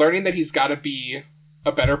learning that he's got to be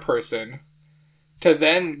a better person, to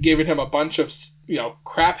then giving him a bunch of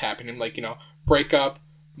crap happening, like breakup,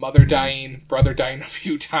 mother dying, brother dying a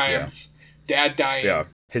few times, dad dying,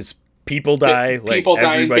 his people die, people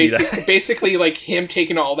dying, dies. basically like him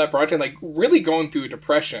taking all that brunt and like really going through a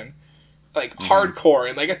depression, like hardcore,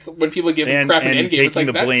 and like it's when people give him crap in Endgame, taking it's like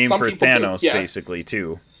the blame for Thanos do. basically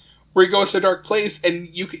too. Where he goes to a dark place, and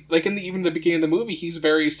you like even the beginning of the movie, he's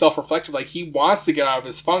very self-reflective. Like he wants to get out of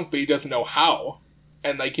his funk, but he doesn't know how.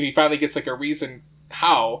 And like he finally gets like a reason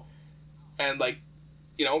how, and like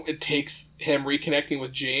it takes him reconnecting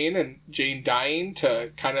with Jane and Jane dying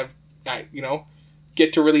to kind of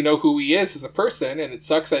get to really know who he is as a person. And it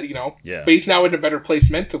sucks that but he's now in a better place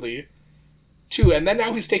mentally too. And then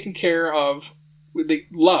now he's taking care of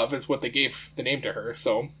Love is what they gave the name to her.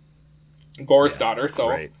 So Gore's daughter. So.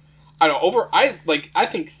 Right. I don't know, I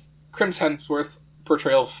think Chris Hemsworth's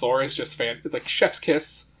portrayal of Thor is just it's like chef's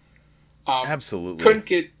kiss. Absolutely. Couldn't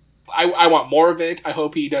get... I want more of it. I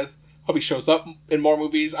hope he does... hope he shows up in more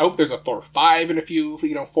movies. I hope there's a Thor 5 in a few,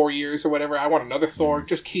 4 years or whatever. I want another Thor.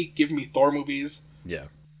 Just keep giving me Thor movies. Yeah.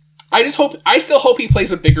 I still hope he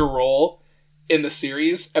plays a bigger role in the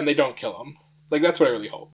series and they don't kill him. Like, that's what I really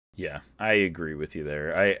hope. Yeah, I agree with you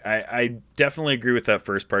there. I definitely agree with that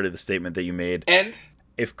first part of the statement that you made. And...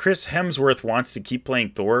 if Chris Hemsworth wants to keep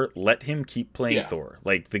playing Thor, let him keep playing Thor.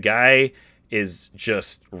 Like, the guy is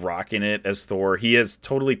just rocking it as Thor. He has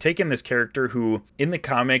totally taken this character who, in the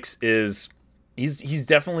comics, he's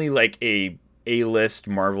definitely like a A-list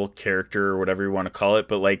Marvel character or whatever you want to call it.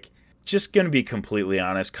 But like, just gonna be completely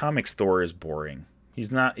honest, comics Thor is boring.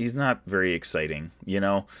 He's not very exciting.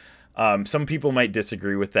 Some people might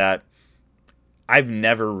disagree with that. I've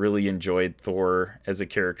never really enjoyed Thor as a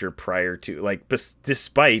character prior to, like,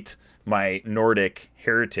 despite my Nordic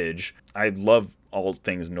heritage. I love all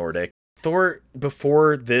things Nordic. Thor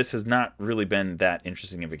before this has not really been that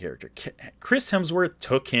interesting of a character. Chris Hemsworth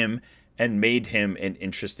took him and made him an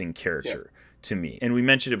interesting character to me. And we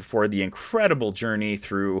mentioned it before, the incredible journey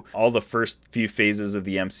through all the first few phases of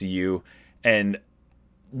the MCU. And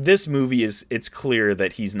this movie it's clear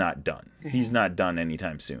that he's not done. He's not done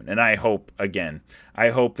anytime soon. And I hope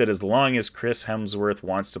that as long as Chris Hemsworth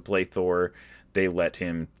wants to play Thor, they let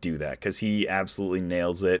him do that, because he absolutely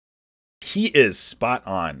nails it. He is spot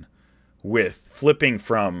on with flipping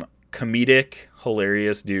from comedic,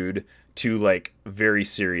 hilarious dude to like very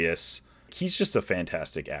serious. He's just a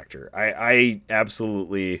fantastic actor. I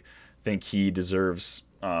absolutely think he deserves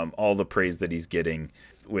all the praise that he's getting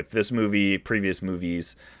with this movie, previous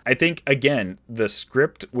movies. I think, again, the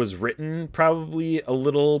script was written probably a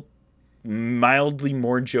little mildly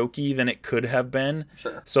more jokey than it could have been.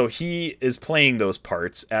 Sure. So he is playing those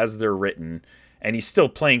parts as they're written, and he's still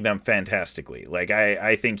playing them fantastically. Like,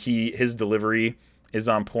 I think his delivery is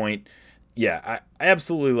on point. Yeah, I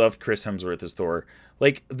absolutely love Chris Hemsworth as Thor.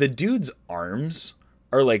 Like, the dude's arms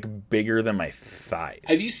are like bigger than my thighs.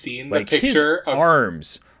 Have you seen like, the picture his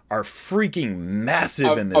arms are freaking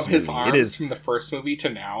massive in this of his movie. arms It is from the first movie to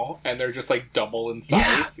now, and they're just like double in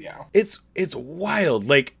size. Yeah. It's wild.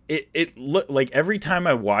 Like it look like every time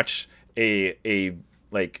I watch a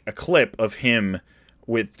clip of him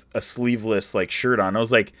with a sleeveless like shirt on, I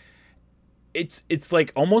was like, it's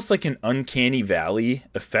like almost like an uncanny valley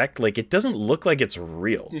effect. Like, it doesn't look like it's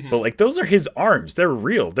real, but like those are his arms. They're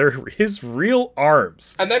real. They're his real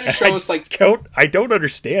arms. And that just shows I don't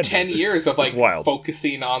understand 10 years of like wild.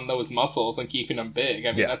 focusing on those muscles and keeping them big.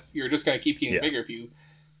 I mean, you're just going to keep getting bigger if you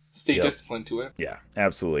stay disciplined to it. Yeah,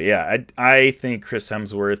 absolutely. Yeah, I think Chris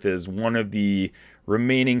Hemsworth is one of the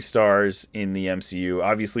remaining stars in the MCU.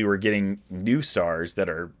 Obviously, we're getting new stars that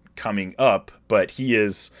are coming up, but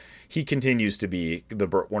he continues to be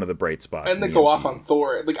one of the bright spots. And they go off on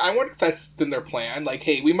Thor. Like, I wonder if that's been their plan. Like,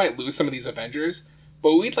 hey, we might lose some of these Avengers,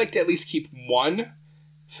 but we'd like to at least keep one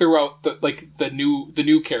throughout the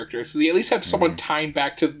new characters, so you at least have someone tying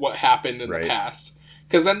back to what happened in the past.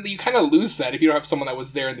 Because then you kind of lose that if you don't have someone that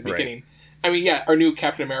was there in the beginning. I mean, yeah, our new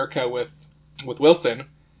Captain America with Wilson,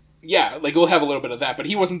 yeah, like we'll have a little bit of that, but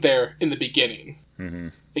he wasn't there in the beginning. Mm-hmm.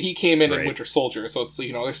 He came in Winter Soldier, so it's,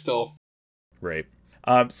 you know, they're still right.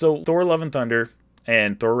 So Thor: Love and Thunder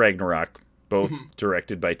and Thor: Ragnarok, both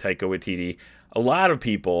directed by Taika Waititi. A lot of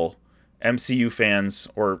people, MCU fans,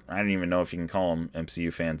 or I don't even know if you can call them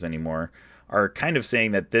MCU fans anymore, are kind of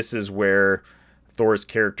saying that this is where Thor's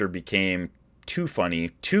character became too funny,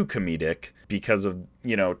 too comedic, because of,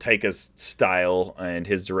 you know, Taika's style and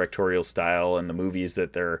his directorial style and the movies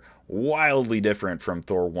that they're wildly different from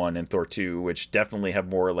Thor 1 and Thor 2, which definitely have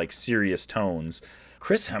more like serious tones.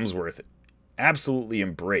 Chris Hemsworth absolutely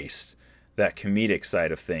embraced that comedic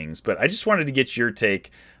side of things. But I just wanted to get your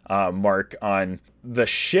take, Mark, on the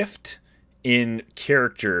shift in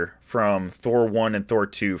character from Thor 1 and Thor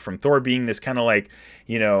 2, from Thor being this kind of like,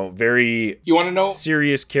 you know, very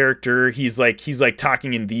serious character. He's like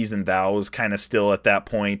talking in these and thous kind of still at that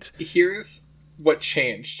point. Here's what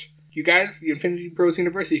changed. You guys, the Infinity Bros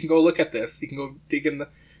University, you can go look at this. You can go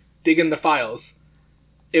dig in the files.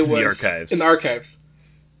 It was in the archives.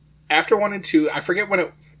 After 1 and 2, I forget when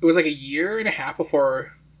it was like a year and a half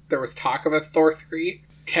before there was talk of a Thor 3.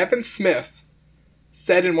 Kevin Smith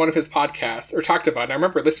said in one of his podcasts, or talked about, and I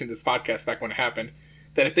remember listening to this podcast back when it happened,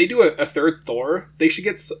 that if they do a third Thor, they should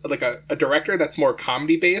get like a director that's more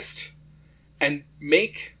comedy based and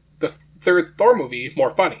make the third Thor movie more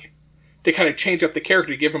funny, to kind of change up the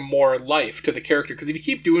character, to give him more life to the character. Because if you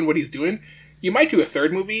keep doing what he's doing, you might do a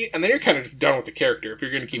third movie and then you're kind of just done with the character if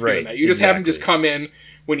you're going to keep doing that. You just have him just come in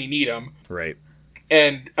when you need him. Right.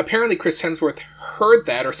 And apparently Chris Hemsworth heard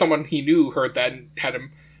that, or someone he knew heard that and had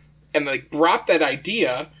him, and like brought that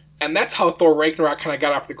idea, and that's how Thor Ragnarok kind of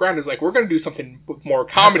got off the ground. Is like, we're going to do something with more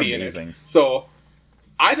comedy in it. So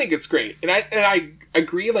I think it's great, and I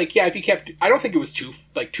agree. Like, yeah, if he kept, I don't think it was too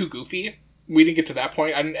goofy. We didn't get to that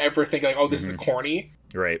point. I didn't ever think like, oh, this is corny.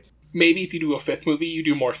 Right. Maybe if you do a fifth movie, you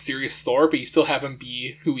do more serious Thor, but you still have him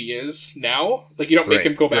be who he is now. Like, you don't make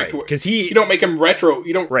him go back to it. Because you don't make him retro.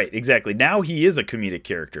 You don't. Right, exactly. Now he is a comedic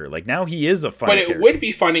character. Like, now he is a funny character. But it would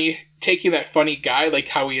be funny taking that funny guy, like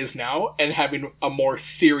how he is now, and having a more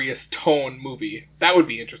serious tone movie. That would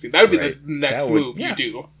be interesting. That would be the next move you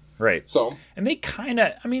do. Right. So. And they kind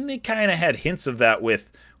of had hints of that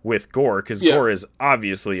with Gore, because Gore is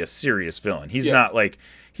obviously a serious villain. He's not like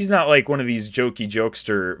one of these jokey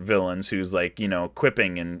jokester villains who's like, you know,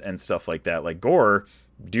 quipping and stuff like that. Like, Gore,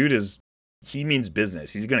 dude, he means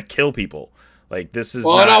business. He's going to kill people. Like, this is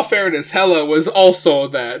in all fairness, Hela was also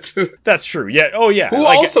that. That's true. Yeah. Oh, yeah. Who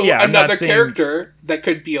like, also another character that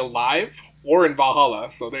could be alive or in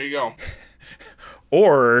Valhalla. So there you go.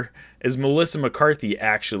 Or is Melissa McCarthy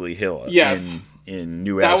actually Hela? Yes. In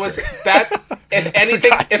New That Asgard. was that. If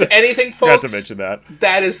anything, folks, forgot to mention that.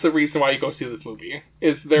 That is the reason why you go see this movie.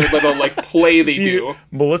 Is their little like play they do.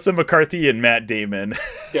 Melissa McCarthy and Matt Damon.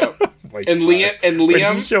 Yeah. Oh and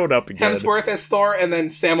Liam he showed up again. Hemsworth as Thor, and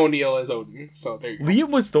then Sam O'Neill as Odin. So there you go.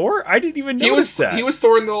 Liam was Thor? I didn't even notice that. He was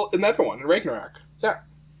Thor in the other one, in Ragnarok. Yeah.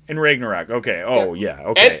 In Ragnarok. Okay. Oh, yeah.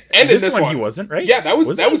 Okay. And this in this one he wasn't, right? Yeah, that was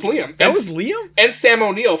Liam. That was Liam? And Sam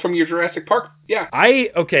O'Neill from your Jurassic Park. Yeah.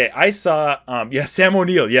 I saw Sam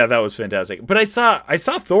O'Neill. Yeah, that was fantastic. But I saw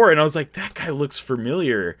Thor and I was like, that guy looks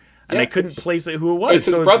familiar. And I couldn't place it who it was. It's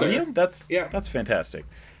his brother. Liam? That's fantastic.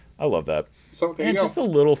 I love that. So there you go. Just the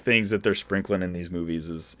little things that they're sprinkling in these movies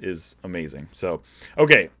is amazing. So,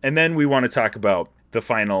 okay, and then we want to talk about the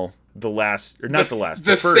first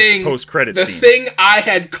post-credit scene. The thing I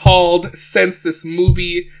had called since this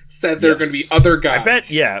movie said there are going to be other gods. I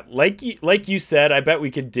bet, yeah, like you said, I bet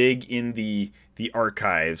we could dig in the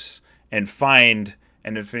archives and find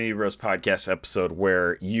an Infinity Bros podcast episode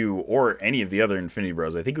where you or any of the other Infinity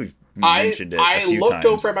Bros, I think we've mentioned it a few times. I looked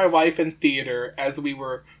over at my wife in theater as we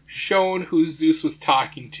were shown who Zeus was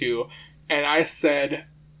talking to, and I said,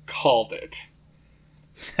 called it.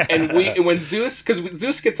 And when Zeus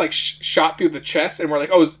gets like shot through the chest, and we're like,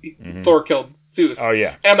 oh, Thor killed Zeus. Oh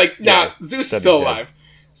yeah. And I'm like, nah, Zeus is still alive.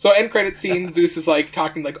 So end credit scene, Zeus is like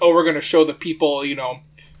talking like, oh, we're gonna show the people,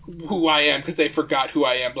 who I am because they forgot who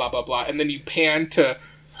I am, blah blah blah. And then you pan to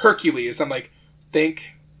Hercules. I'm like,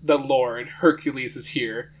 thank the Lord, Hercules is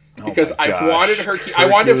here because I've wanted Hercules. I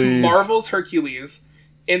wanted Marvel's Hercules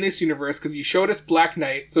in this universe because you showed us Black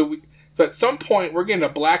Knight. So at some point we're getting a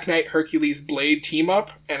Black Knight Hercules Blade team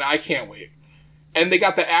up, and I can't wait. And they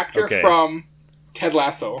got the actor from Ted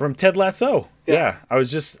Lasso. From Ted Lasso, yeah. I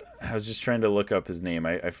was just trying to look up his name.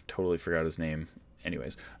 I totally forgot his name.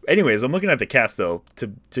 Anyways, I'm looking at the cast though to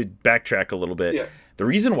backtrack a little bit. Yeah. The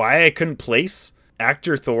reason why I couldn't place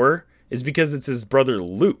actor Thor is because it's his brother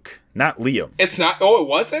Luke, not Liam. It's not. Oh, it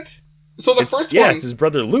wasn't. So the first one. Yeah, it's his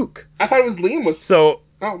brother Luke. I thought it was Liam. So.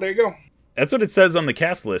 Oh, there you go. That's what it says on the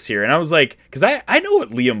cast list here, and I was like, because I know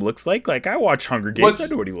what Liam looks like. Like I watch Hunger Games, I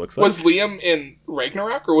know what he looks like. Was Liam in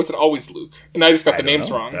Ragnarok, or was it always Luke? And I just got the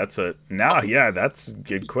names wrong. That's a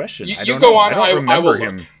good question. You I don't go know. on. I don't remember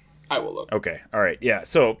him. I will look. Okay. All right. Yeah.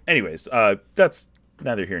 So, anyways, that's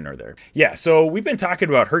neither here nor there. Yeah. So we've been talking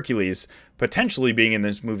about Hercules potentially being in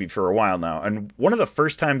this movie for a while now, and one of the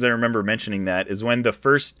first times I remember mentioning that is when the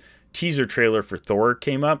first teaser trailer for Thor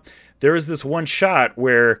came up. There was this one shot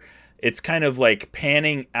where it's kind of like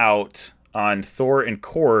panning out on Thor and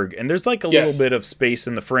Korg, and there's like a little bit of space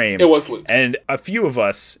in the frame. It was Luke. And a few of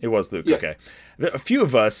us, it was Luke. Yeah. Okay. A few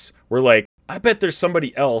of us were like, I bet there's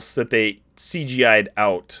somebody else that they CGI'd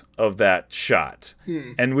out of that shot.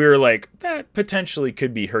 And we were like, that potentially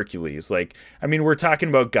could be Hercules. Like, I mean, we're talking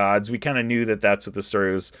about gods. We kind of knew that that's what the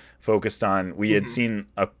story was focused on. We had seen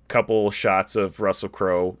a couple shots of Russell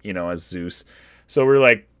Crowe, as Zeus. So we're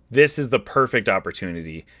like, this is the perfect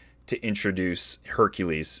opportunity to introduce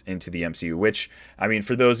Hercules into the MCU, which, I mean,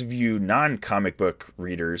 for those of you non-comic book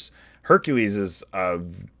readers, Hercules is a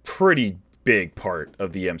pretty big part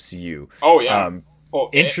of the MCU. Oh, yeah.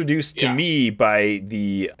 Introduced to me by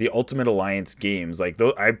the Ultimate Alliance games. Like,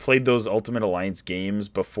 I played those Ultimate Alliance games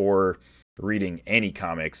before reading any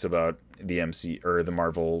comics about the MC or the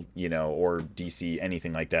Marvel, or DC,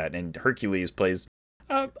 anything like that. And Hercules plays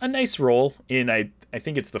a nice role in, I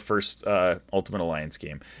think it's the first Ultimate Alliance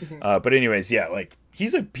game. But anyways, yeah, like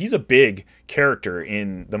he's a big character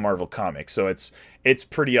in the Marvel comics. So it's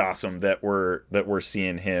pretty awesome that we're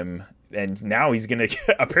seeing him. And now he's going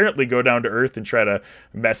to apparently go down to Earth and try to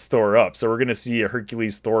mess Thor up. So we're going to see a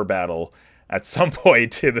Hercules-Thor battle at some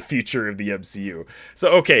point in the future of the MCU.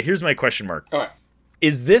 So, okay, here's my question mark. All right.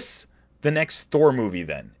 Is this the next Thor movie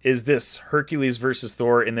then? Is this Hercules versus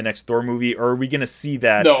Thor in the next Thor movie? Or are we going to see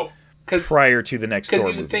that prior to the next Thor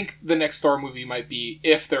movie? Because you think the next Thor movie might be,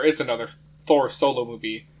 if there is another Thor solo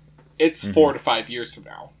movie, it's 4 to 5 years from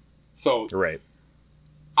now. So right.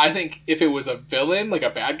 I think if it was a villain, like a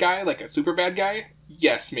bad guy, like a super bad guy,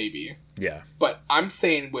 yes, maybe. Yeah. But I'm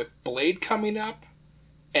saying with Blade coming up,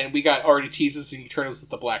 and we got already teases in Eternals with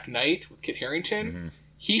the Black Knight with Kit Harington,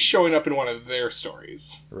 he's showing up in one of their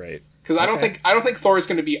stories. Right. Because I don't think Thor is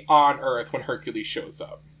going to be on Earth when Hercules shows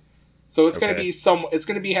up. So it's going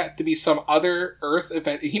to be have to be some other Earth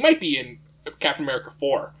event. He might be in Captain America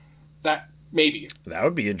 4. That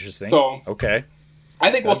would be interesting. So okay. I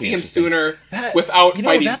think we'll see him sooner without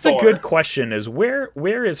fighting that's Thor. A good question. Is where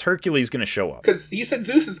is Hercules going to show up? Because he said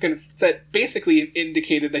Zeus is going to basically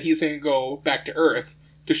indicated that he's going to go back to Earth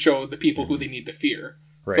to show the people who they need to fear.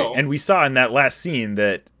 Right. So, and we saw in that last scene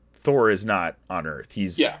that Thor is not on Earth.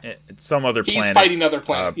 He's at some other planet. He's fighting other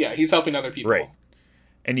planet. He's helping other people. Right.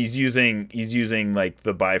 And he's using like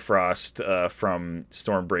the Bifrost from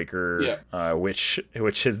Stormbreaker,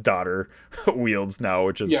 which his daughter wields now,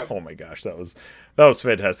 which is oh my gosh, that was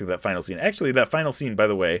fantastic, that final scene. Actually, that final scene, by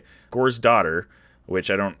the way, Gore's daughter,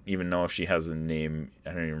 which I don't even know if she has a name.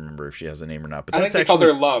 I don't even remember if she has a name or not. But I think they called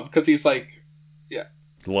her Love because he's like,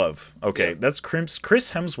 Love. Okay, that's Chris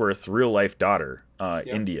Hemsworth's real life daughter.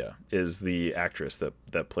 India is the actress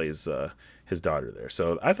that plays his daughter there.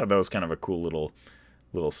 So I thought that was kind of a cool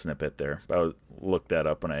little snippet there. I looked that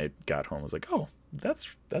up when I got home. I was like, oh, that's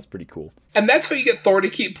pretty cool. And that's how you get Thor to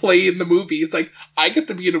keep playing the movie. It's like, I get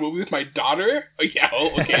to be in a movie with my daughter? Oh, yeah,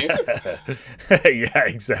 okay. Yeah,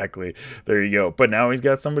 exactly. There you go. But now he's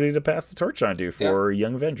got somebody to pass the torch on to for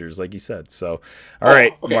Young Avengers, like you said. So, all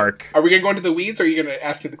right, okay. Mark. Are we going to go into the weeds, or are you going to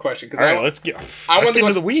ask me the question? All right, let's get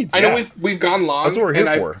into the weeds. I know we've gone long. That's what we're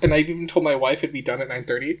here for. And I've even told my wife it'd be done at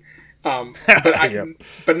 9:30.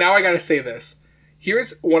 But now I got to say this.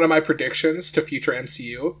 Here's one of my predictions to future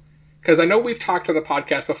MCU. Because I know we've talked on the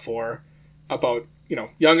podcast before about,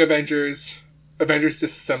 Young Avengers, Avengers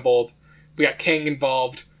Disassembled, we got Kang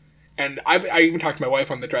involved, and I even talked to my wife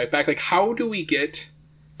on the drive back, like, how do we get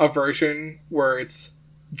a version where it's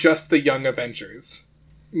just the Young Avengers?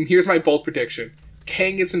 And here's my bold prediction.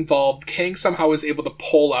 Kang is involved. Kang somehow is able to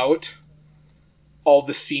pull out all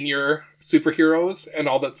the senior superheroes, and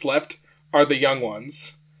all that's left are the young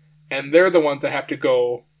ones. And they're the ones that have to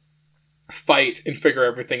go fight and figure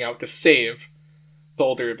everything out to save the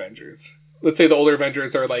older Avengers. Let's say the older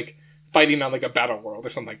Avengers are like fighting on like a battle world or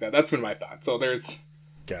something like that. That's been my thought. So there's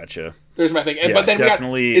my thing. But then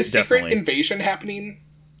is Secret Invasion happening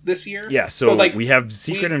this year? Yeah, so like, we have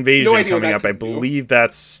Secret Invasion coming up. I believe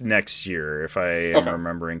that's next year, if I am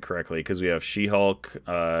remembering correctly, because we have She-Hulk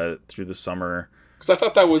through the summer. Because I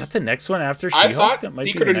thought that was... Is that the next one after She-Hulk? I thought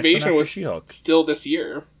Secret Invasion was still this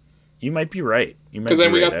year. You might be right. Because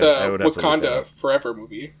then we got the Wakanda Forever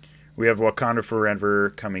movie. We have Wakanda Forever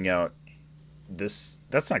coming out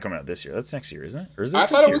That's not coming out this year. That's next year, isn't it? Or is it I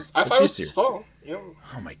thought it was this fall. Yeah.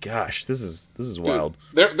 Oh my gosh, this is wild.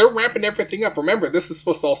 Dude, they're ramping everything up. Remember, this is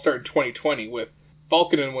supposed to all start in 2020 with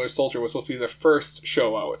Falcon and Winter Soldier was supposed to be the first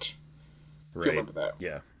show out. Right. If you remember that.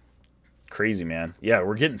 Yeah. Crazy, man. Yeah,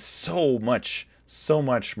 we're getting so much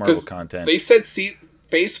Marvel content. They said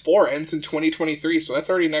Phase 4 ends in 2023, so that's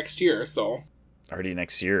already next year. So already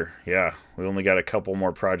next year, yeah. We only got a couple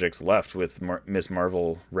more projects left with Miss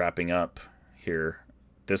Marvel wrapping up here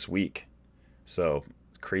this week. So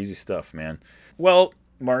crazy stuff, man. Well,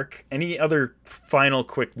 Mark, any other final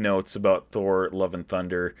quick notes about Thor: Love and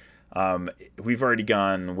Thunder? We've already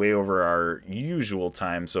gone way over our usual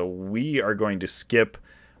time, so we are going to skip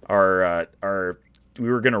our we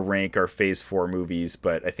were going to rank our Phase 4 movies,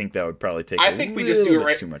 but I think that would probably take too much time. I think we just do it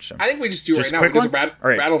right now.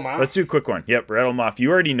 Rattle them off. Let's do a quick one. Yep, rattle them off. You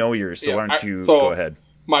already know yours, so why don't you go ahead?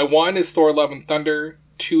 My 1 is Thor: Love and Thunder.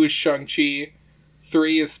 2 is Shang-Chi.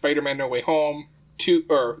 3 is Spider-Man: No Way Home.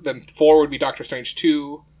 Then 4 would be Doctor Strange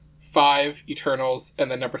 2. 5, Eternals. And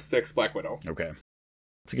then number 6, Black Widow. Okay.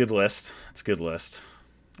 It's a good list.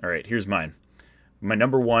 All right, here's mine. My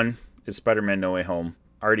number 1 is Spider-Man: No Way Home.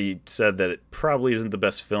 Already said that it probably isn't the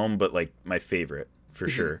best film, but like my favorite for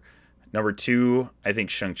sure. Number 2, I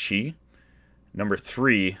think Shang-Chi. Number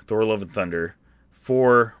 3, Thor: Love and Thunder.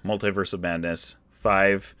 4, Multiverse of Madness.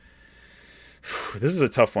 5, this is a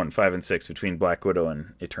tough one, 5 and 6 between Black Widow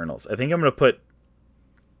and Eternals. I think I'm gonna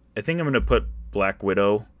put Black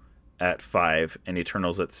Widow at 5 and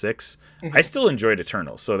Eternals at 6. I still enjoyed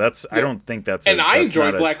Eternals, so that's I don't think that's I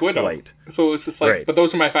enjoyed Black Widow. Slight. So it's just like, but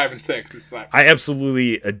those are my 5 and 6. It's like I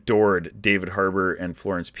absolutely adored David Harbour and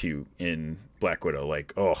Florence Pugh in Black Widow.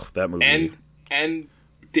 Like, oh, that movie. And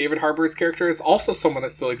David Harbour's character is also someone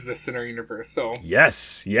that still exists in our universe. So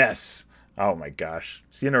yes. Oh my gosh,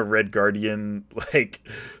 seeing a Red Guardian like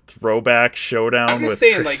throwback showdown with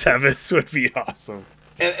Chris Evans would be awesome.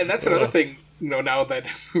 And that's another thing, now that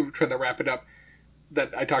we're trying to wrap it up,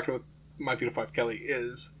 that I talked with my beautiful wife Kelly,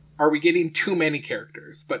 is, are we getting too many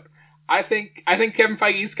characters? But I think Kevin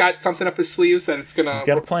Feige's got something up his sleeves that it's gonna. He's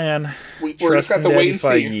got a plan. We're just got to wait and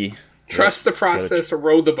see. Trust the process or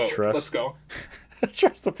row the boat. Let's go.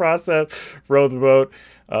 Trust the process, row the boat.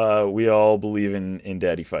 We all believe in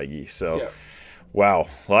Daddy Feige. So. Yeah. Wow,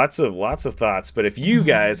 lots of thoughts. But if you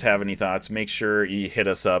guys have any thoughts, make sure you hit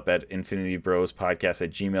us up at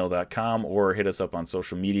infinitybrospodcast@gmail.com or hit us up on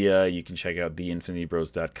social media. You can check out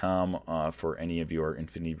theinfinitybros.com for any of your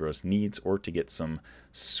Infinity Bros needs or to get some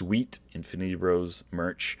sweet Infinity Bros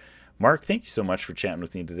merch. Mark, thank you so much for chatting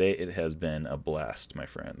with me today. It has been a blast, my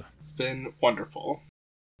friend. It's been wonderful.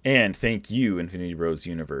 And thank you, Infinity Bros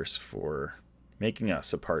Universe, for making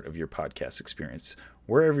us a part of your podcast experience.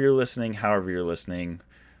 Wherever you're listening, however you're listening,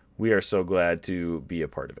 we are so glad to be a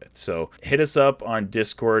part of it. So hit us up on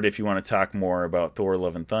Discord if you want to talk more about Thor,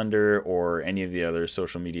 Love, and Thunder or any of the other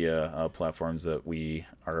social media platforms that we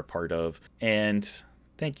are a part of. And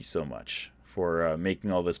thank you so much for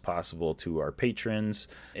making all this possible to our patrons.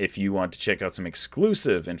 If you want to check out some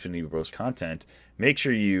exclusive Infinity Bros content, make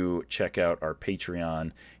sure you check out our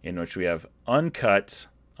Patreon, in which we have uncut,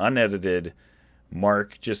 unedited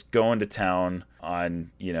Mark just going to town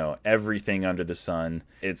on, everything under the sun.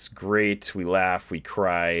 It's great. We laugh, we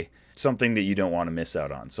cry. Something that you don't want to miss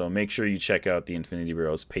out on. So make sure you check out the Infinity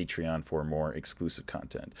Bros Patreon for more exclusive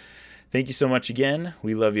content. Thank you so much again.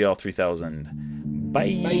 We love you all 3000.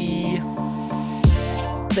 Bye.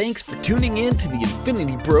 Thanks for tuning in to the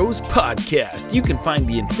Infinity Bros podcast. You can find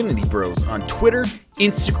the Infinity Bros on Twitter,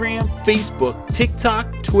 Instagram, Facebook,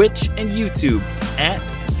 TikTok, Twitch, and YouTube at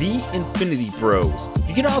The Infinity Bros.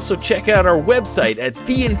 You can also check out our website at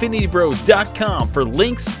theinfinitybros.com for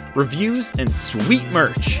links, reviews, and sweet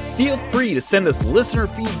merch. Feel free to send us listener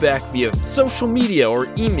feedback via social media or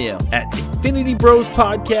email at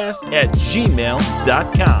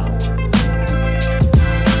infinitybrospodcast@gmail.com.